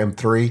Enneagram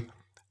 3,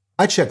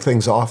 I check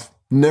things off,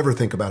 never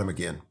think about them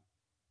again.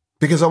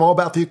 Because I'm all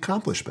about the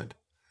accomplishment.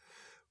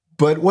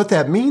 But what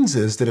that means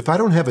is that if I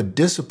don't have a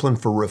discipline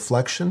for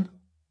reflection,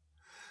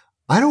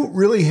 I don't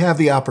really have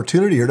the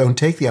opportunity or don't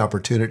take the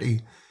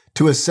opportunity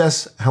to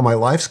assess how my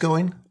life's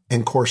going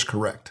and course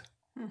correct.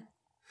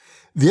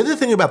 The other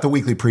thing about the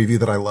weekly preview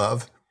that I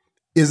love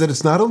is that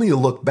it's not only a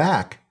look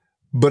back,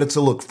 but it's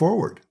a look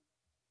forward.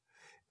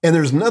 And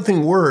there's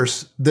nothing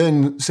worse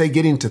than, say,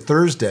 getting to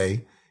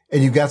Thursday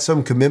and you've got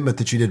some commitment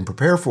that you didn't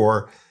prepare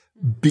for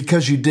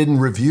because you didn't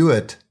review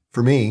it,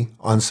 for me,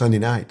 on Sunday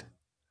night.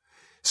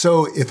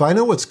 So if I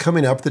know what's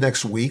coming up the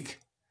next week,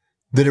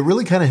 then it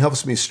really kind of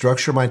helps me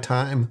structure my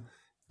time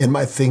and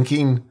my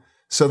thinking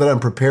so that I'm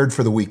prepared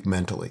for the week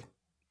mentally.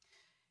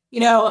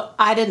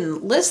 I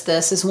didn't list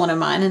this as one of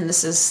mine, and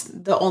this is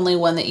the only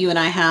one that you and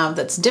I have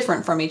that's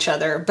different from each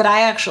other, but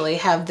I actually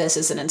have this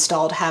as an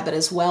installed habit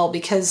as well,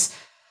 because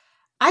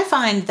I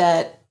find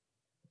that,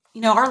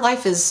 our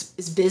life is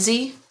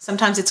busy.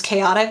 Sometimes it's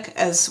chaotic.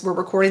 As we're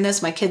recording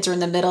this, my kids are in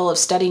the middle of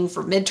studying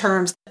for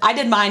midterms. I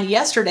did mine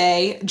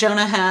yesterday.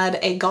 Jonah had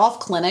a golf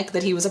clinic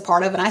that he was a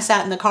part of, and I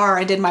sat in the car.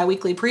 I did my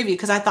weekly preview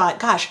because I thought,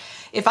 gosh,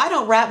 if I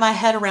don't wrap my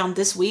head around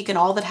this week and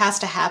all that has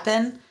to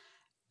happen,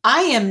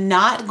 I am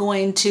not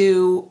going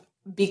to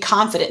be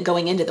confident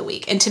going into the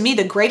week. And to me,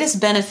 the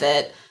greatest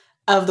benefit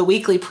of the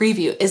weekly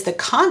preview is the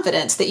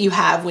confidence that you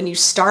have when you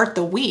start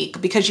the week,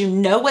 because you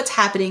know what's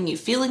happening, you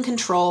feel in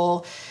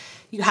control,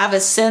 you have a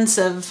sense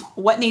of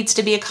what needs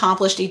to be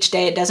accomplished each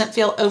day. It doesn't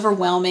feel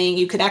overwhelming.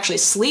 You can actually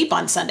sleep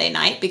on Sunday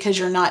night because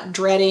you're not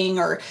dreading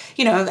or,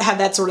 have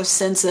that sort of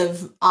sense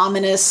of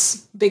ominous,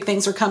 big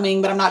things are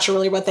coming, but I'm not sure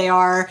really what they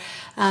are.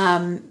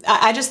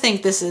 I just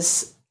think this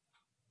is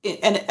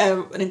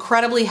an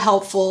incredibly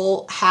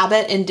helpful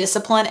habit and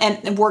discipline, and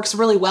it works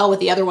really well with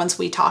the other ones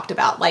we talked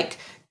about, like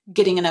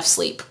getting enough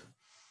sleep.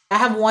 I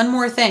have one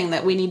more thing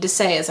that we need to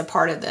say as a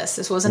part of this.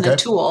 This wasn't a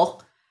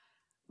tool,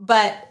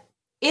 but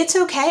it's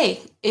okay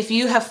if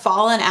you have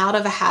fallen out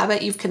of a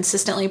habit you've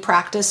consistently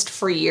practiced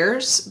for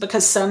years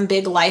because some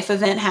big life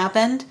event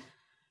happened.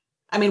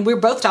 I mean, we're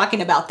both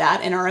talking about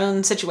that in our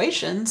own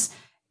situations.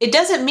 It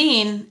doesn't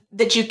mean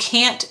that you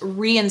can't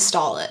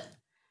reinstall it.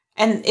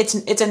 And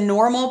it's a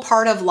normal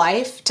part of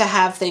life to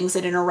have things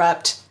that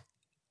interrupt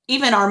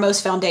even our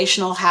most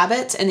foundational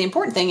habits. And the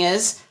important thing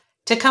is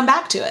to come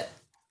back to it.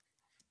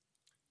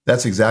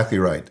 That's exactly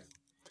right.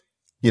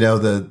 You know,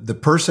 the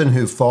person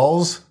who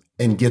falls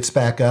and gets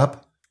back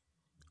up,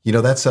 you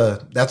know, that's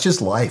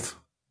just life.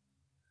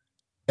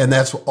 And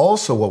that's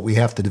also what we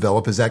have to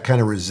develop, is that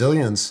kind of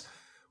resilience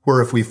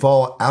where if we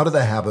fall out of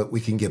the habit, we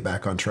can get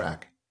back on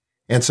track.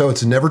 And so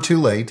it's never too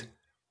late.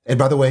 And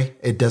by the way,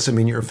 it doesn't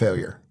mean you're a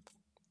failure.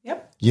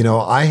 Yep. You know,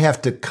 I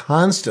have to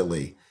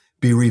constantly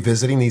be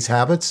revisiting these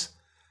habits.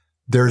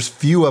 There's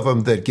few of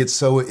them that get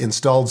so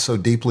installed so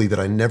deeply that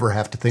I never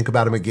have to think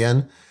about them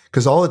again,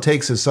 because all it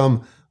takes is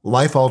some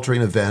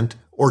life-altering event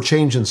or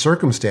change in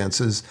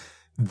circumstances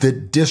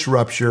that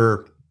disrupts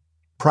your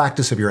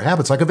practice of your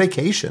habits, like a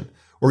vacation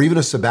or even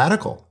a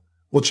sabbatical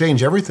will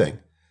change everything.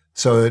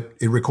 So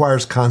it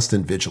requires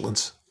constant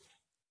vigilance.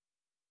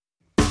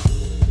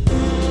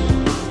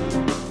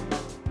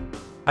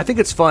 I think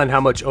it's fun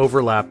how much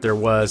overlap there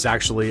was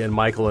actually in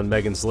Michael and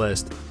Megan's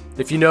list.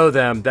 If you know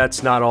them,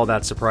 that's not all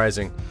that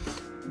surprising.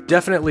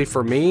 Definitely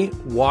for me,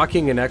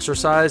 walking and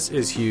exercise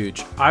is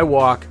huge. I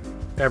walk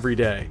every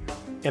day.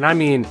 And I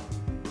mean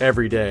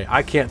every day.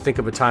 I can't think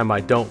of a time I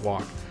don't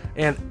walk.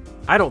 And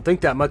I don't think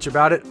that much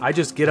about it. I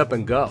just get up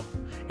and go.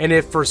 And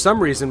if for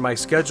some reason my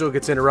schedule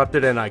gets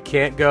interrupted and I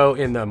can't go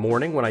in the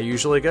morning when I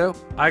usually go,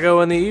 I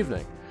go in the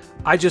evening.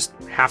 I just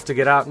have to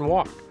get out and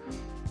walk.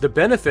 The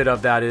benefit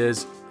of that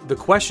is the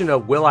question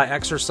of will I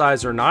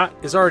exercise or not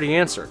is already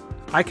answered.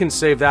 I can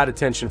save that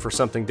attention for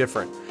something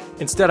different.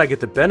 Instead, I get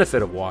the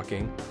benefit of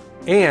walking,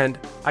 and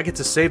I get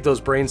to save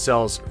those brain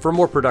cells for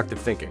more productive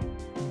thinking.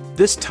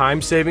 This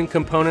time-saving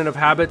component of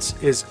habits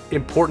is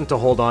important to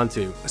hold on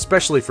to,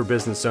 especially for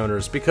business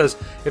owners, because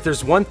if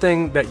there's one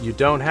thing that you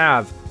don't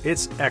have,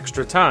 it's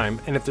extra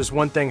time. And if there's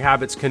one thing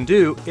habits can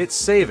do, it's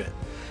save it.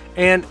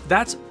 And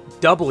that's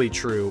doubly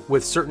true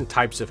with certain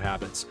types of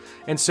habits.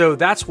 And so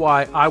that's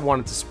why I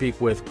wanted to speak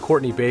with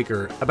Courtney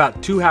Baker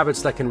about 2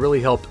 habits that can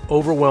really help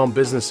overwhelmed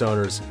business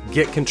owners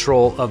get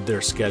control of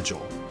their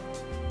schedule.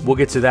 We'll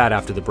get to that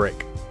after the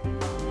break.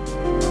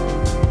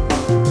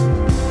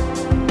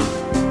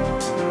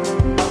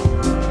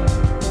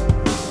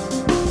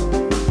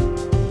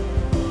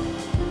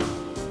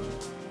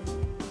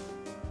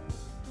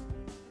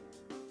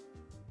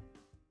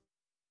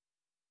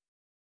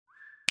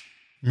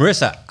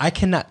 Marissa, I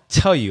cannot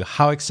tell you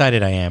how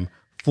excited I am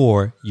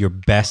for your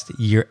Best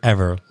Year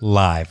Ever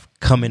Live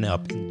coming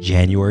up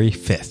January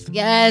 5th.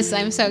 Yes,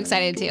 I'm so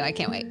excited too. I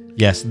can't wait.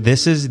 Yes,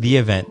 this is the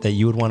event that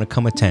you would want to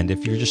come attend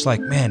if you're just like,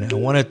 man, I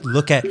want to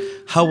look at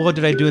how well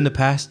did I do in the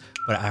past,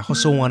 but I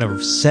also want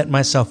to set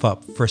myself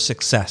up for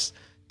success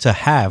to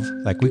have,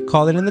 like we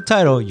call it in the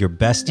title, your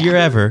best year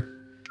ever.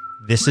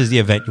 This is the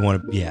event you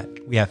want to be at.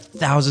 We have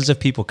thousands of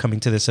people coming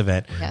to this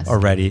event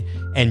already.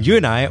 And you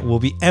and I will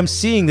be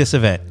emceeing this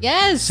event.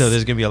 Yes. So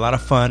there's going to be a lot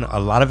of fun, a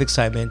lot of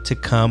excitement to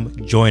come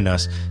join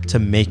us to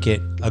make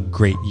it a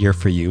great year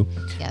for you.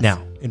 Yes.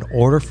 Now, in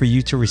order for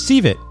you to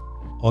receive it,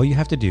 all you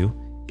have to do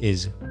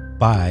is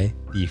buy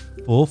the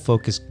Full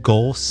Focus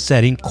Goal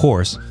Setting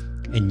course,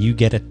 and you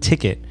get a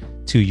ticket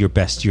to your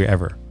best year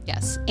ever.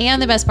 Yes.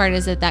 And the best part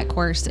is that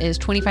course is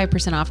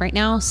 25% off right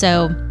now.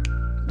 So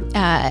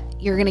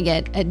you're going to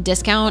get a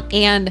discount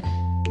and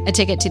a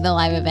ticket to the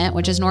live event,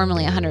 which is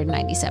normally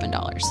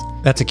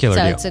 $197. That's a killer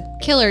deal. So it's a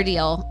killer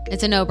deal.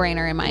 It's a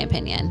no-brainer in my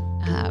opinion.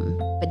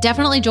 But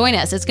definitely join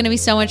us. It's going to be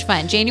so much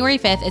fun. January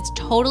 5th, it's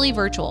totally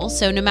virtual.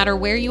 So no matter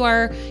where you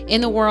are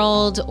in the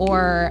world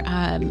or,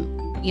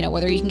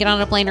 whether you can get on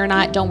a plane or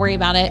not, don't worry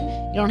about it.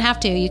 You don't have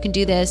to. You can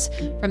do this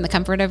from the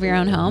comfort of your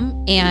own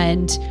home,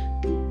 and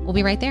we'll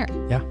be right there.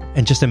 Yeah.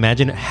 And just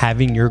imagine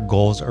having your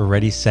goals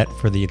already set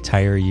for the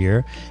entire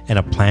year and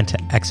a plan to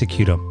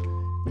execute them.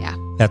 Yeah.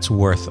 That's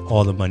worth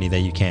all the money that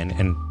you can.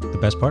 And the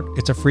best part,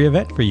 it's a free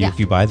event for you if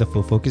you buy the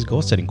Full Focus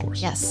Goal Setting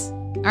course. Yes.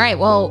 All right.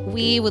 Well,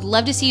 we would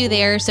love to see you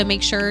there. So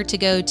make sure to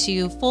go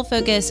to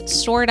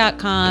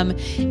fullfocusstore.com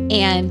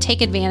and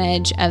take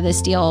advantage of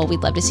this deal.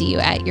 We'd love to see you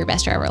at your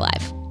Best Year Ever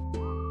Live.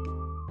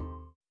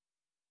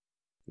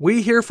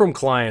 We hear from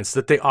clients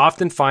that they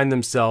often find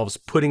themselves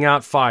putting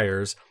out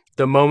fires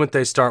the moment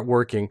they start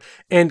working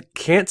and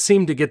can't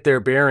seem to get their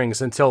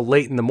bearings until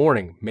late in the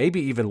morning,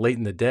 maybe even late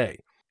in the day.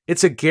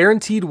 It's a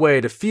guaranteed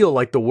way to feel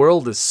like the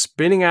world is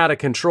spinning out of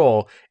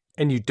control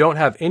and you don't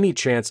have any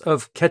chance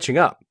of catching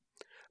up.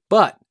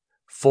 But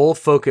Full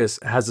Focus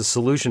has a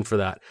solution for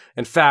that.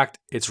 In fact,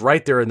 it's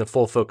right there in the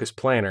Full Focus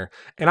Planner.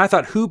 And I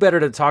thought, who better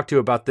to talk to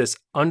about this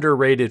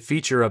underrated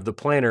feature of the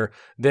planner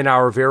than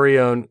our very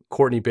own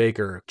Courtney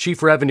Baker,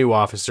 Chief Revenue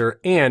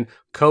Officer and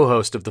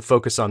co-host of the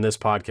Focus on This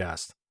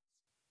podcast.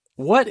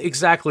 What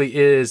exactly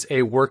is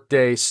a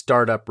Workday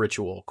startup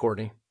ritual,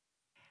 Courtney?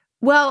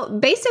 Well,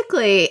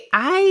 basically,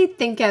 I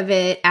think of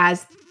it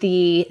as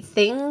the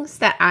things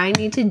that I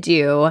need to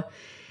do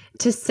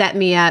to set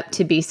me up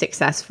to be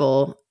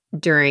successful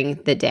during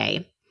the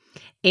day.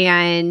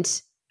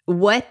 And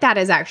what that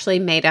is actually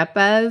made up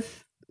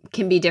of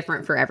can be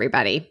different for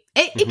everybody.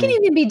 It can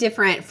even be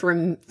different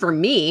for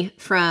me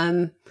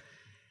from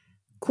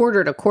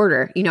quarter to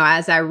quarter,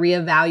 as I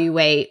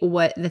reevaluate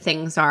what the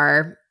things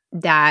are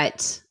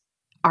that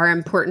are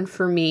important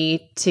for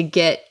me to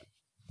get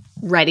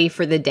ready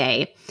for the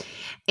day.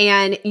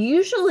 And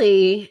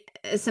usually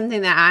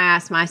something that I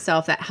ask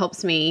myself that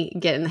helps me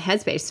get in the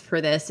headspace for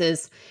this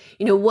is,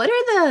 what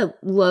are the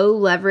low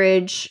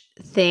leverage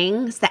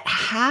things that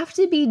have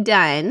to be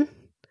done,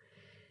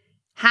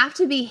 have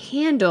to be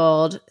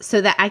handled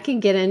so that I can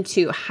get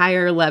into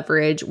higher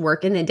leverage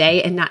work in the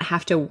day and not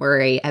have to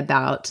worry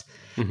about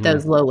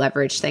those low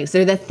leverage things.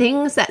 They're the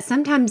things that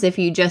sometimes if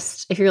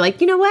you're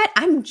like, you know what,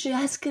 I'm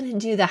just going to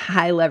do the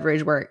high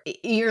leverage work.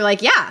 You're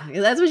like, yeah,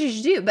 that's what you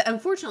should do. But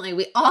unfortunately,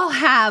 we all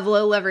have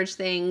low leverage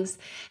things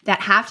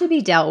that have to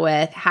be dealt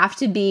with, have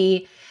to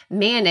be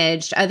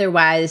managed.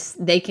 Otherwise,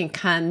 they can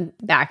come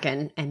back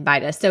and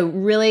bite us. So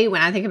really,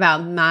 when I think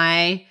about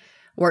my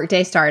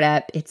Workday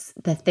startup, it's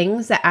the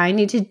things that I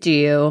need to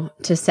do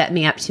to set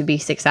me up to be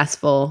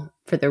successful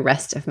for the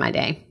rest of my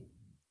day.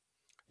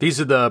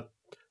 These are the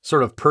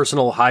sort of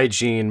personal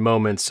hygiene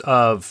moments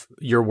of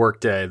your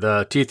workday,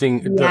 the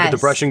teething, the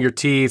brushing your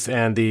teeth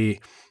and the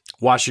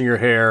washing your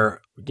hair,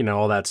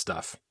 all that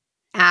stuff.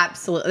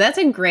 Absolutely. That's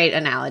a great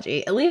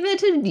analogy. I'll leave it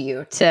to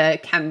you to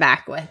come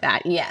back with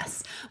that.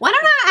 Yes. Why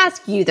don't I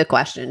ask you the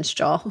questions,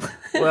 Joel?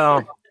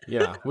 Well,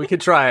 yeah, we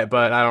could try it,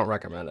 but I don't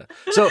recommend it.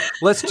 So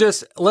let's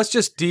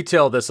just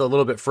detail this a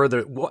little bit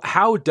further.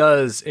 How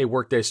does a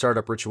Workday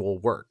startup ritual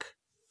work?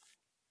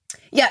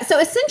 Yeah. So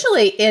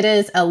essentially it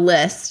is a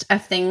list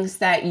of things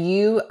that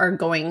you are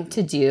going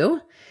to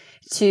do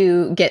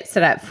to get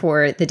set up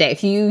for the day.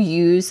 If you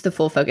use the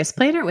Full Focus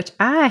Planner, which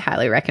I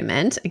highly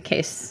recommend in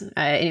case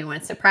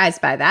anyone's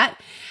surprised by that,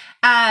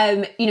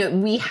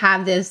 we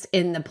have this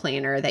in the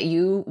planner that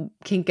you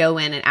can go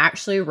in and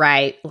actually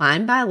write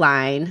line by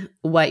line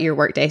what your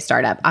Workday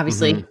startup.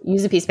 Obviously,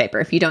 use a piece of paper.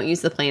 If you don't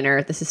use the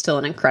planner, this is still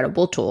an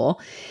incredible tool.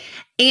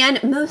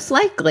 And most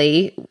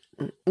likely,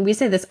 we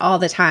say this all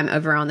the time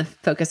over on the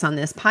Focus on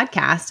This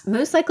podcast,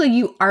 most likely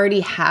you already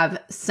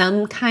have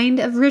some kind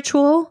of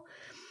ritual.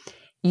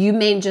 You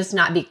may just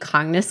not be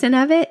cognizant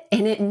of it,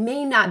 and it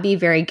may not be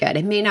very good.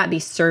 It may not be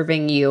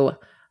serving you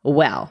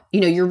well.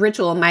 Your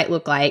ritual might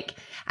look like,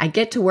 I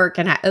get to work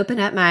and I open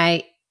up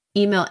my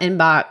email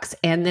inbox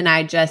and then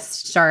I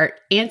just start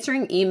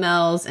answering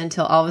emails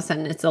until all of a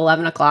sudden it's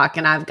 11 o'clock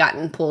and I've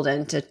gotten pulled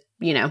into,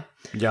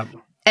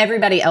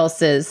 everybody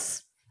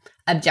else's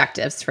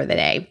objectives for the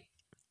day.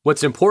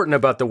 What's important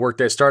about the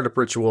Workday startup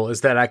ritual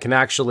is that I can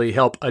actually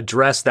help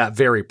address that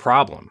very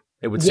problem,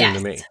 it would seem to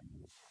me.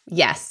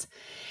 Yes.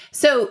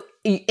 So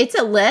it's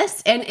a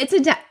list and it's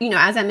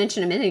as I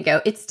mentioned a minute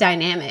ago, it's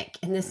dynamic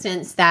in the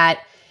sense that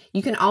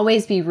you can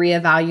always be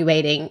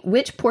reevaluating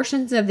which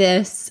portions of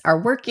this are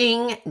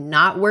working,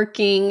 not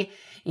working.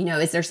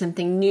 Is there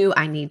something new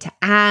I need to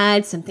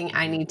add, something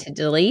I need to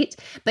delete?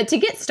 But to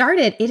get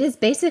started, it is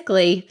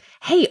basically,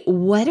 hey,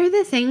 what are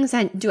the things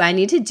do I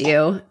need to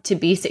do to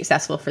be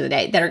successful for the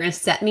day that are going to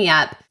set me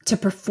up to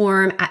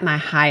perform at my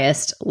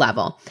highest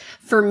level?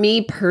 For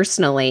me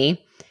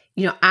personally,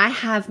 I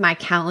have my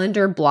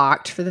calendar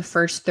blocked for the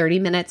first 30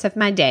 minutes of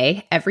my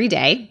day every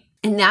day.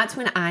 And that's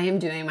when I am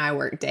doing my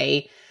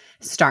Workday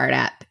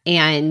startup.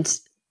 And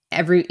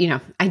I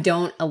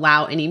don't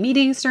allow any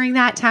meetings during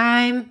that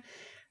time,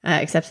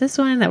 except this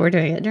one that we're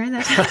doing it during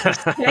that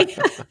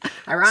time.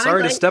 Ironically.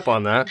 Sorry to step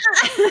on that.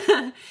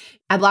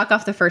 I block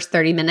off the first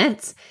 30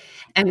 minutes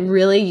and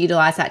really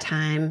utilize that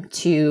time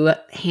to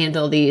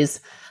handle these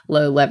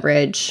low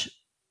leverage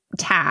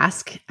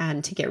tasks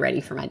and to get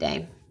ready for my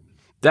day.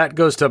 That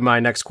goes to my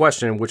next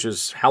question, which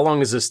is, how long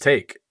does this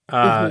take?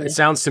 It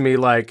sounds to me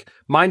like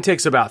mine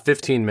takes about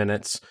 15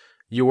 minutes.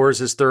 Yours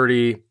is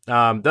 30.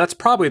 That's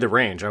probably the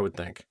range, I would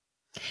think.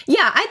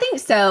 Yeah, I think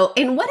so.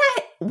 And what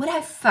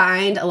I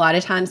find a lot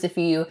of times, if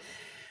you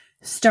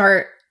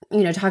start,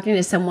 talking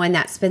to someone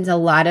that spends a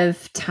lot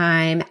of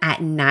time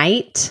at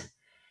night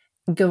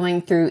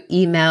going through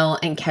email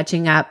and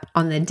catching up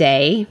on the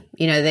day,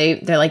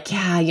 they're like,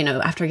 yeah,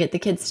 after I get the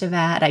kids to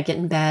bed, I get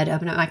in bed,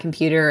 open up my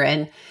computer,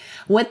 and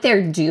what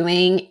they're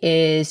doing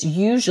is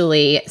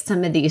usually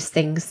some of these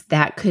things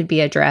that could be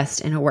addressed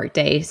in a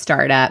Workday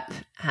startup,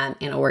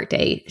 in a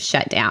Workday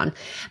shutdown.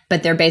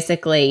 But they're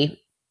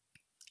basically,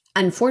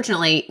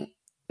 unfortunately,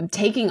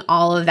 taking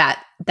all of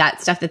that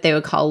stuff that they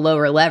would call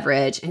lower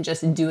leverage and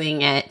just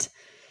doing it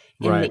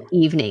in the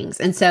evenings.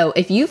 And so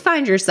if you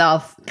find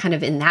yourself kind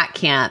of in that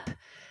camp,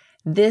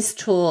 this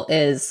tool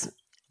is,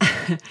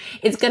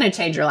 it's going to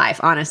change your life,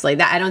 honestly.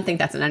 I don't think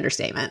that's an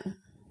understatement.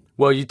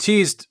 Well, you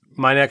teased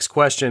my next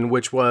question,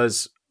 which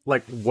was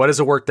like, what is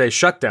a workday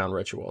shutdown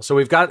ritual? So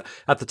we've got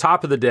at the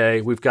top of the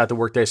day, we've got the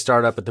workday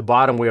startup. At the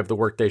bottom, we have the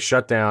workday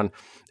shutdown.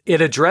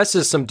 It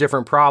addresses some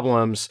different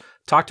problems.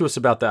 Talk to us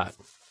about that.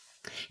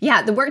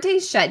 Yeah, the workday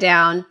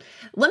shutdown.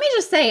 Let me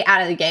just say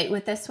out of the gate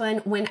with this one,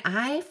 when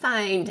I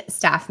find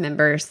staff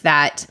members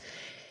that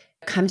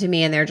come to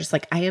me and they're just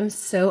like, I am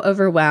so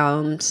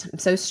overwhelmed, I'm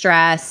so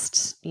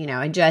stressed,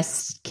 I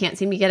just can't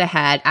seem to get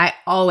ahead.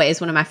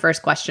 One of my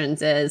first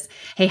questions is,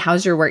 hey,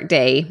 how's your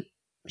workday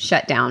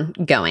shutdown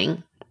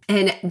going?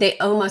 And they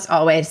almost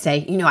always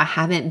say, I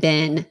haven't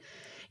been,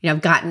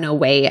 I've gotten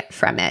away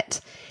from it.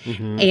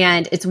 Mm-hmm.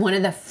 And it's one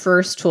of the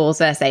first tools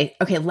that I say,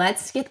 okay,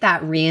 let's get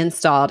that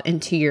reinstalled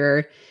into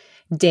your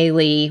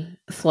daily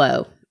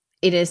flow.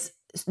 It is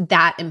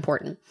that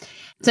important.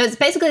 So it's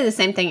basically the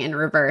same thing in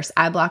reverse.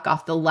 I block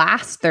off the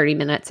last 30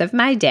 minutes of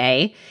my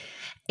day,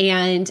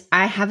 and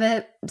I have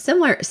a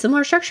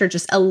similar structure,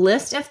 just a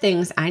list of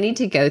things I need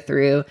to go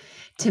through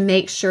to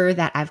make sure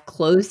that I've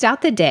closed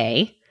out the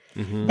day,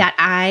 that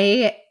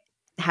I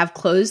have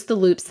closed the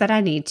loops that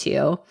I need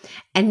to,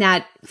 and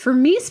that for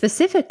me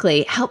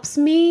specifically helps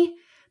me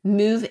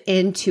move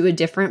into a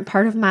different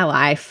part of my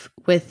life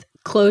with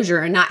closure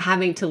and not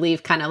having to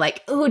leave kind of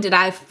like, oh, did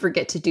I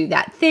forget to do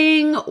that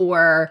thing?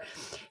 Or,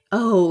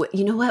 oh,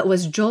 you know what?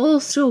 Was Joel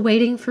still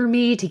waiting for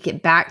me to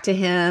get back to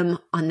him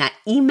on that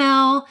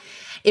email?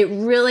 It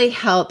really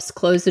helps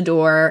close the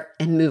door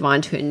and move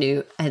on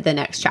to the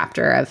next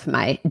chapter of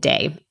my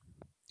day.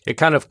 It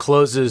kind of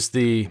closes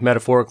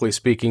metaphorically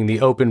speaking,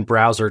 the open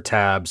browser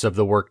tabs of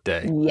the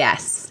workday.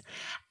 Yes,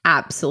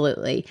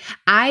 absolutely.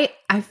 I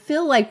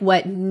feel like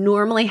what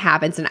normally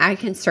happens, and I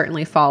can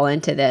certainly fall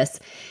into this,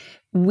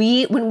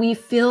 when we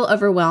feel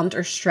overwhelmed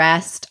or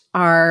stressed,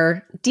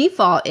 our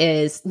default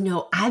is,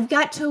 no, I've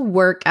got to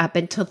work up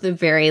until the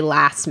very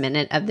last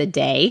minute of the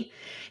day.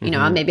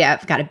 Maybe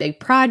I've got a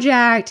big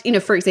project.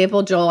 For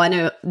example, Joel, I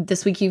know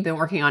this week you've been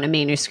working on a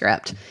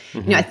manuscript.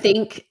 I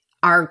think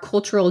our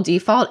cultural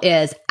default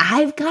is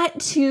I've got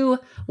to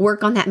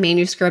work on that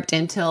manuscript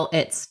until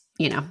it's,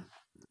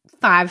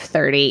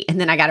 5:30, and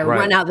then I got to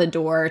run out the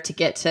door to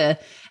get to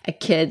a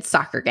kid's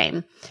soccer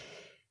game.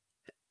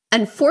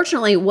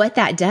 Unfortunately, what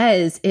that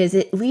does is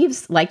it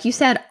leaves, like you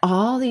said,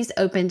 all these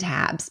open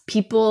tabs.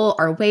 People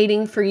are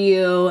waiting for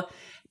you.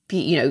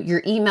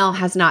 Your email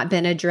has not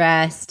been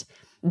addressed.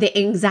 The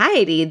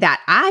anxiety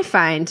that I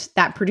find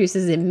that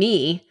produces in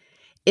me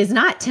is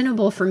not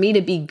tenable for me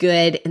to be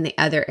good in the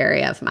other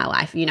area of my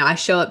life. I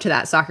show up to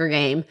that soccer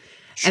game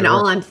and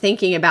all I'm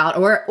thinking about,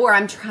 or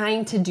I'm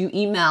trying to do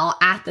email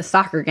at the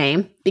soccer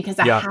game because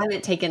I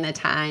haven't taken the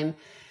time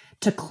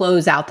to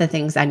close out the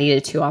things I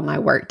needed to on my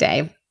work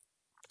day.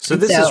 So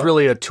this is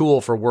really a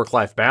tool for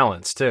work-life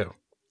balance too.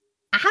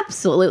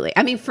 Absolutely.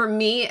 I mean, for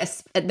me,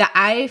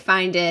 I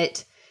find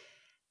it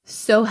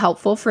so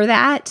helpful for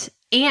that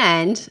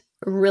and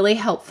really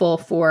helpful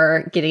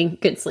for getting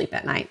good sleep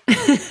at night.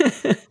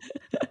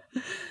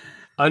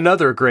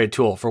 Another great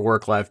tool for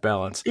work-life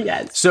balance.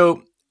 Yes.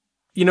 So,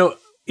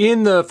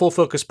 in the Full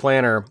Focus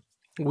Planner,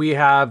 we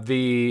have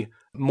the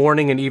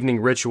morning and evening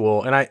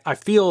ritual. And I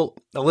feel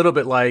a little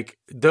bit like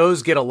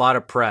those get a lot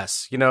of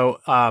press,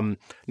 not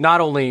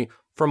only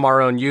from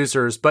our own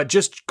users, but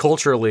just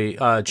culturally,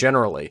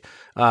 generally.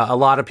 A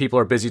lot of people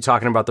are busy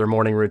talking about their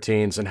morning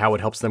routines and how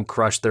it helps them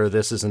crush their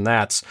thises and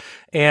that's.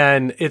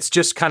 And it's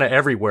just kind of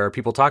everywhere.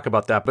 People talk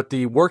about that. But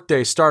the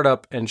workday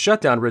startup and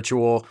shutdown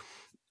ritual,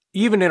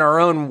 even in our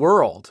own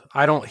world,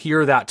 I don't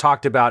hear that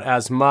talked about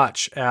as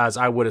much as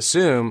I would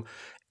assume.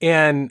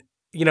 And,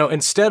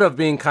 instead of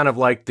being kind of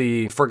like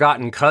the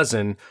forgotten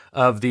cousin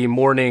of the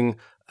morning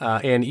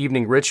and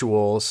evening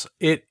rituals,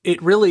 it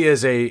really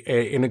is an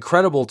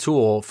incredible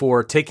tool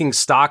for taking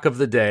stock of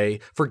the day,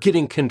 for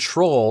getting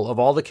control of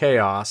all the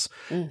chaos,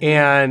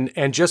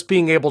 and just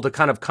being able to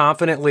kind of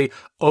confidently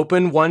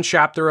open one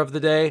chapter of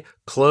the day,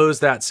 close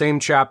that same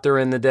chapter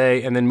in the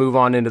day, and then move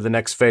on into the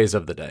next phase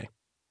of the day.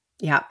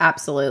 Yeah,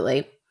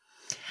 absolutely.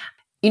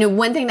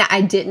 One thing that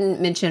I didn't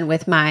mention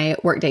with my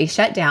workday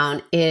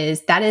shutdown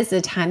is that is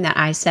the time that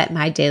I set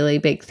my daily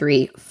big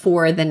three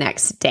for the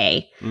next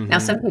day. Now,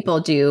 some people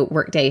do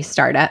workday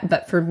startup,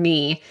 but for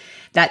me,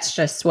 that's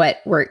just what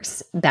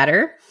works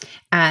better.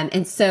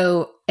 And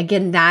so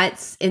again,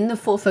 that's in the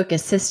Full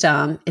Focus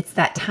system. It's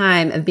that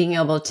time of being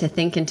able to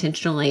think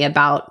intentionally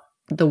about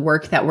the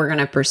work that we're going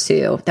to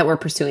pursue, that we're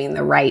pursuing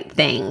the right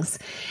things.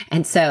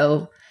 And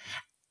so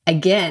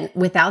again,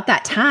 without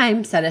that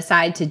time set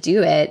aside to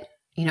do it,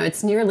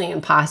 it's nearly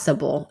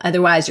impossible.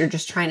 Otherwise, you're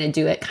just trying to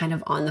do it kind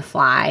of on the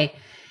fly.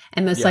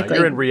 And most likely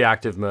you're in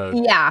reactive mode.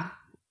 Yeah.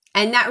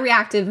 And that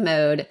reactive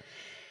mode,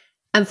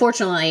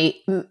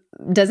 unfortunately,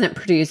 doesn't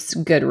produce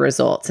good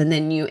results. And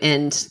then you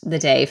end the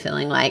day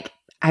feeling like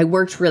I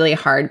worked really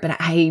hard, but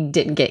I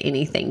didn't get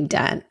anything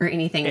done or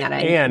anything that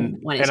I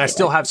wanted to. And I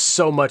still have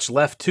so much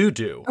left to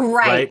do.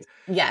 Right.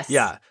 Yes.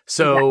 Yeah.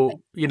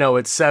 So,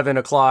 it's 7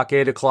 o'clock,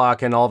 8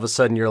 o'clock, and all of a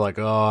sudden you're like,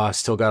 oh, I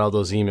still got all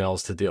those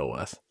emails to deal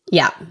with.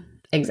 Yeah,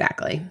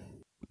 exactly.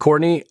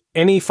 Courtney,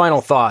 any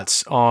final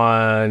thoughts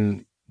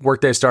on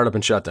Workday startup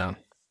and shutdown?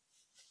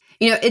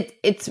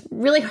 It's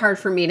really hard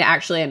for me to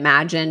actually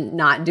imagine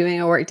not doing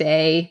a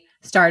Workday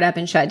startup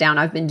and shutdown.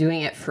 I've been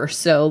doing it for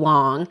so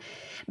long.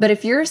 But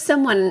if you're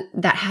someone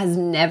that has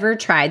never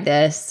tried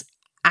this,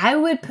 I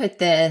would put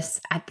this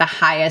at the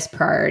highest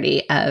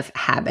priority of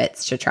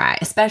habits to try,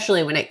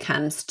 especially when it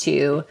comes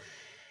to,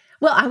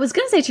 well, I was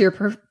going to say to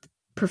your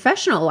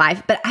professional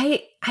life, but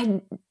I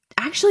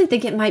actually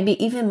think it might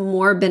be even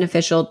more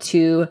beneficial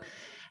to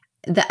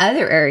the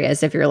other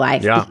areas of your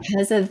life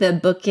because of the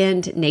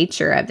bookend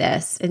nature of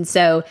this. And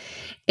so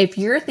if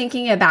you're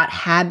thinking about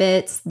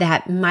habits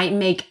that might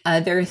make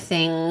other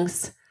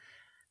things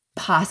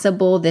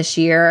possible this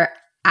year,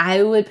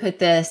 I would put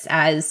this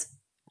as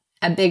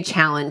a big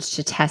challenge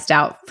to test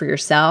out for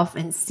yourself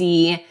and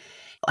see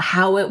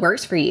how it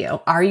works for you.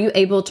 Are you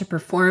able to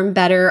perform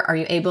better? Are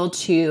you able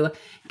to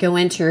go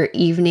into your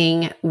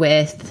evening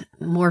with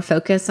more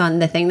focus on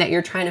the thing that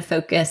you're trying to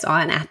focus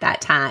on at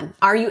that time?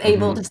 Are you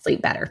able to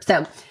sleep better?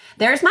 So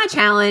there's my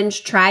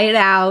challenge. Try it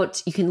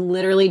out. You can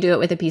literally do it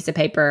with a piece of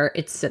paper.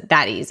 It's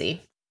that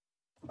easy.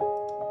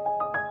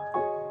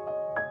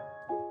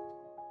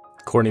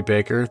 Courtney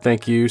Baker,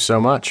 thank you so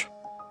much.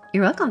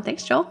 You're welcome.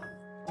 Thanks, Joel.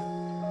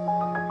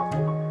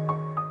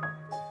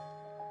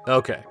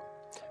 Okay.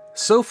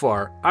 So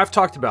far, I've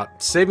talked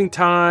about saving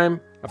time,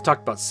 I've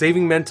talked about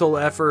saving mental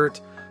effort,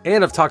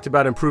 and I've talked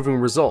about improving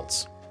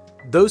results.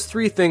 Those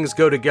three things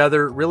go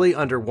together really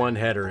under one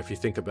header if you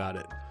think about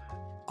it.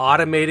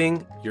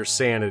 Automating your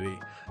sanity.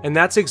 And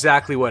that's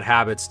exactly what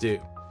habits do.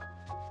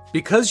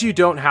 Because you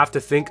don't have to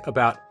think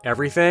about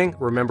everything,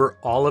 remember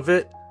all of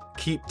it,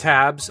 keep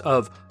tabs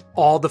of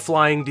all the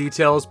flying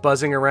details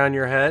buzzing around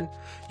your head,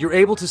 you're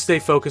able to stay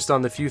focused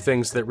on the few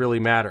things that really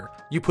matter.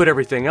 You put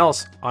everything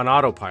else on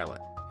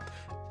autopilot.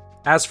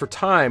 As for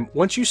time,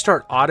 once you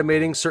start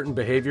automating certain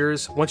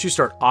behaviors, once you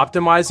start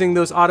optimizing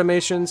those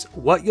automations,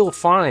 what you'll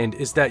find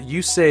is that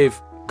you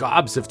save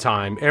gobs of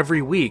time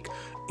every week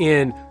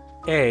in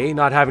A,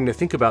 not having to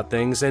think about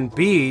things, and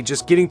B,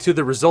 just getting to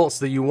the results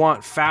that you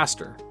want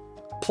faster.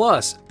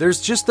 Plus,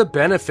 there's just the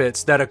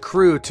benefits that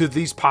accrue to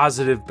these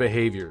positive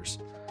behaviors.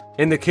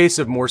 In the case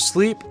of more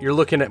sleep, you're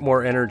looking at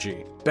more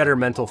energy, better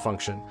mental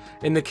function.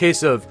 In the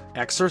case of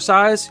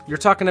exercise, you're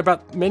talking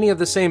about many of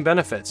the same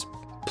benefits,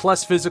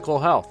 plus physical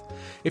health.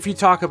 If you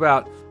talk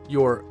about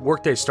your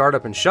Workday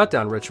startup and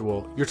shutdown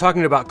ritual, you're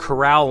talking about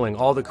corralling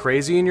all the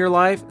crazy in your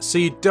life so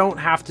you don't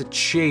have to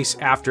chase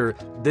after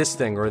this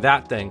thing or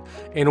that thing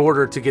in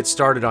order to get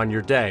started on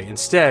your day.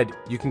 Instead,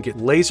 you can get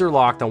laser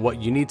locked on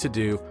what you need to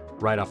do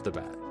right off the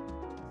bat.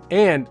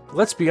 And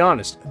let's be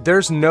honest,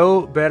 there's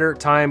no better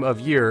time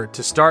of year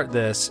to start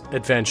this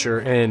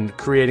adventure in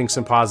creating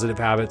some positive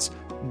habits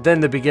than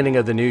the beginning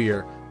of the new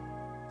year.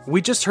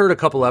 We just heard a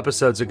couple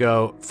episodes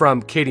ago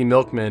from Katie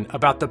Milkman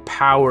about the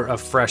power of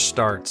fresh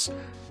starts.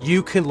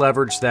 You can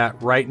leverage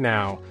that right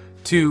now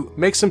to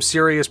make some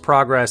serious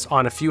progress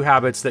on a few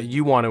habits that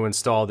you want to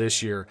install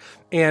this year.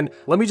 And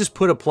let me just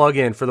put a plug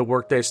in for the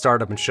Workday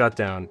startup and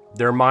shutdown.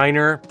 They're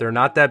minor, they're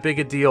not that big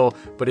a deal,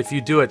 but if you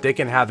do it, they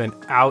can have an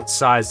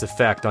outsized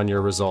effect on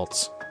your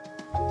results.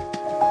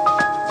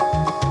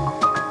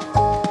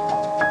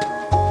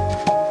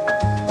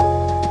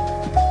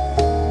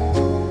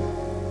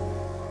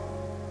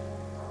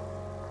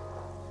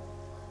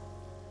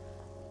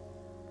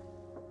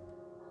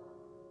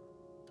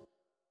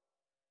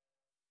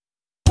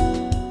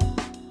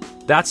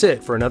 That's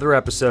it for another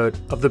episode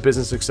of the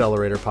Business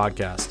Accelerator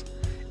podcast.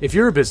 If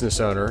you're a business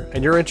owner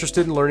and you're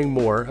interested in learning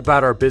more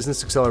about our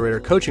Business Accelerator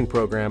coaching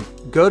program,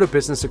 go to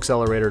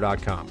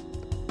businessaccelerator.com.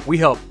 We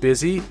help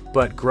busy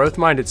but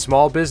growth-minded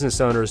small business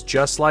owners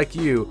just like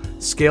you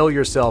scale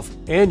yourself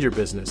and your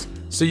business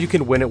so you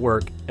can win at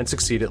work and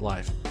succeed at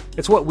life.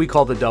 It's what we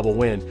call the double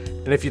win.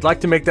 And if you'd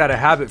like to make that a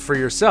habit for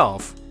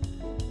yourself,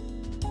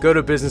 go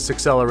to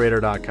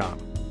businessaccelerator.com.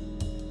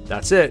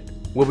 That's it.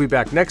 We'll be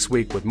back next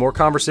week with more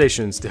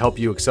conversations to help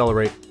you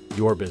accelerate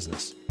your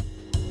business.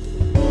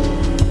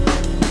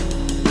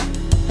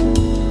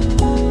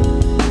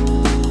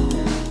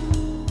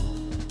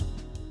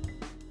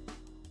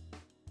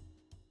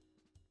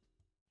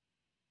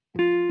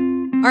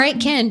 All right,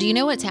 Ken, do you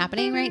know what's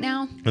happening right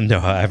now? No,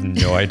 I have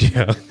no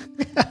idea.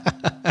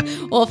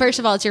 Well, first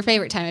of all, it's your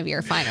favorite time of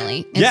year,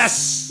 finally.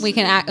 Yes! We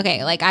can act,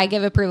 okay, like I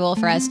give approval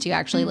for us to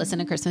actually listen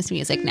to Christmas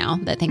music now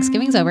that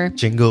Thanksgiving's over.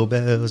 Jingle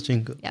bells,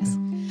 jingle. Yes.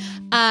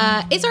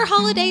 It's our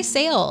holiday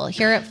sale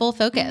here at Full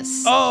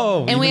Focus.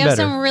 Oh, and we even have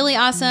better. some really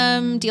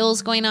awesome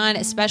deals going on,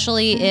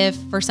 especially if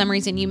for some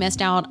reason you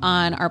missed out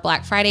on our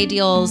Black Friday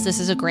deals. This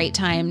is a great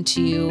time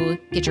to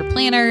get your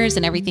planners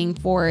and everything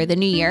for the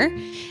new year.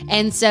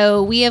 And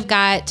so we have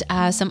got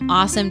some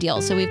awesome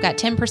deals. So we've got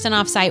 10%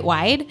 off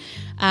site-wide.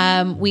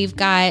 We've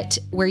got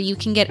where you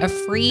can get a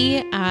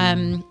free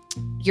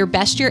Your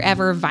Best Year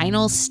Ever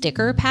vinyl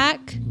sticker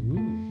pack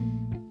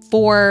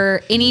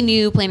for any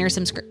new planner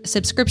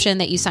subscription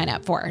that you sign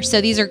up for.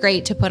 So these are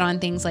great to put on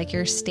things like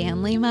your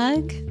Stanley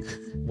mug.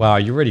 Wow,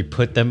 you already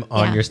put them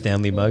on Yeah. your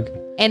Stanley mug?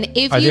 And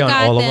if Are you they on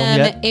got all of them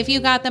them, yet? if you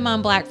got them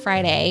on Black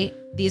Friday,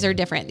 these are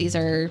different. These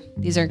are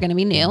going to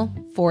be new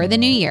for the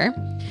new year.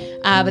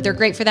 But they're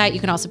great for that. You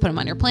can also put them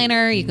on your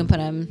planner. You can put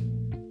them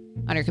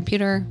on your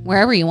computer,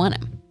 wherever you want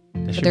them.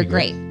 But they're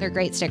great. They're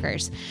great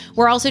stickers.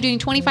 We're also doing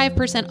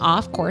 25%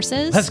 off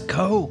courses. Let's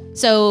go.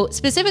 So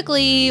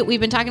specifically, we've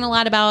been talking a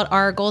lot about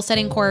our goal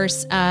setting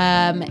course,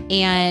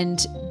 and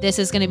this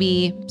is going to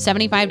be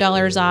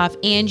 $75 off,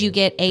 and you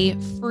get a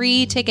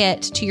free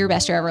ticket to your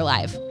Best Year Ever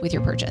Live with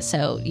your purchase.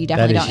 So you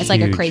definitely don't. It's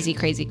like a crazy,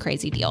 crazy,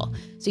 crazy deal.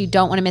 So you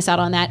don't want to miss out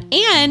on that.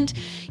 And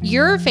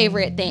your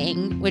favorite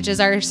thing, which is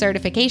our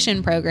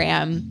certification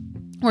program,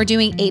 we're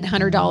doing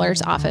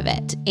 $800 off of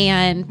it.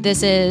 And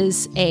this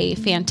is a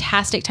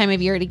fantastic time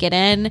of year to get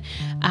in.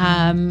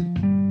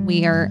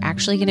 We are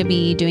actually going to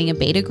be doing a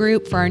beta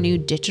group for our new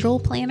digital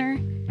planner.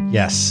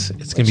 Yes,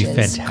 it's going to be Which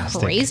is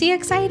fantastic. Crazy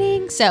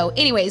exciting. So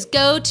anyways,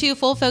 go to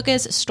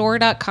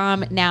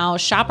fullfocusstore.com now,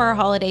 shop our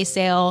holiday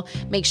sale.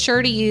 Make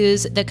sure to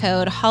use the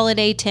code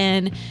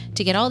HOLIDAY10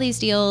 to get all these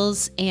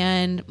deals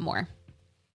and more.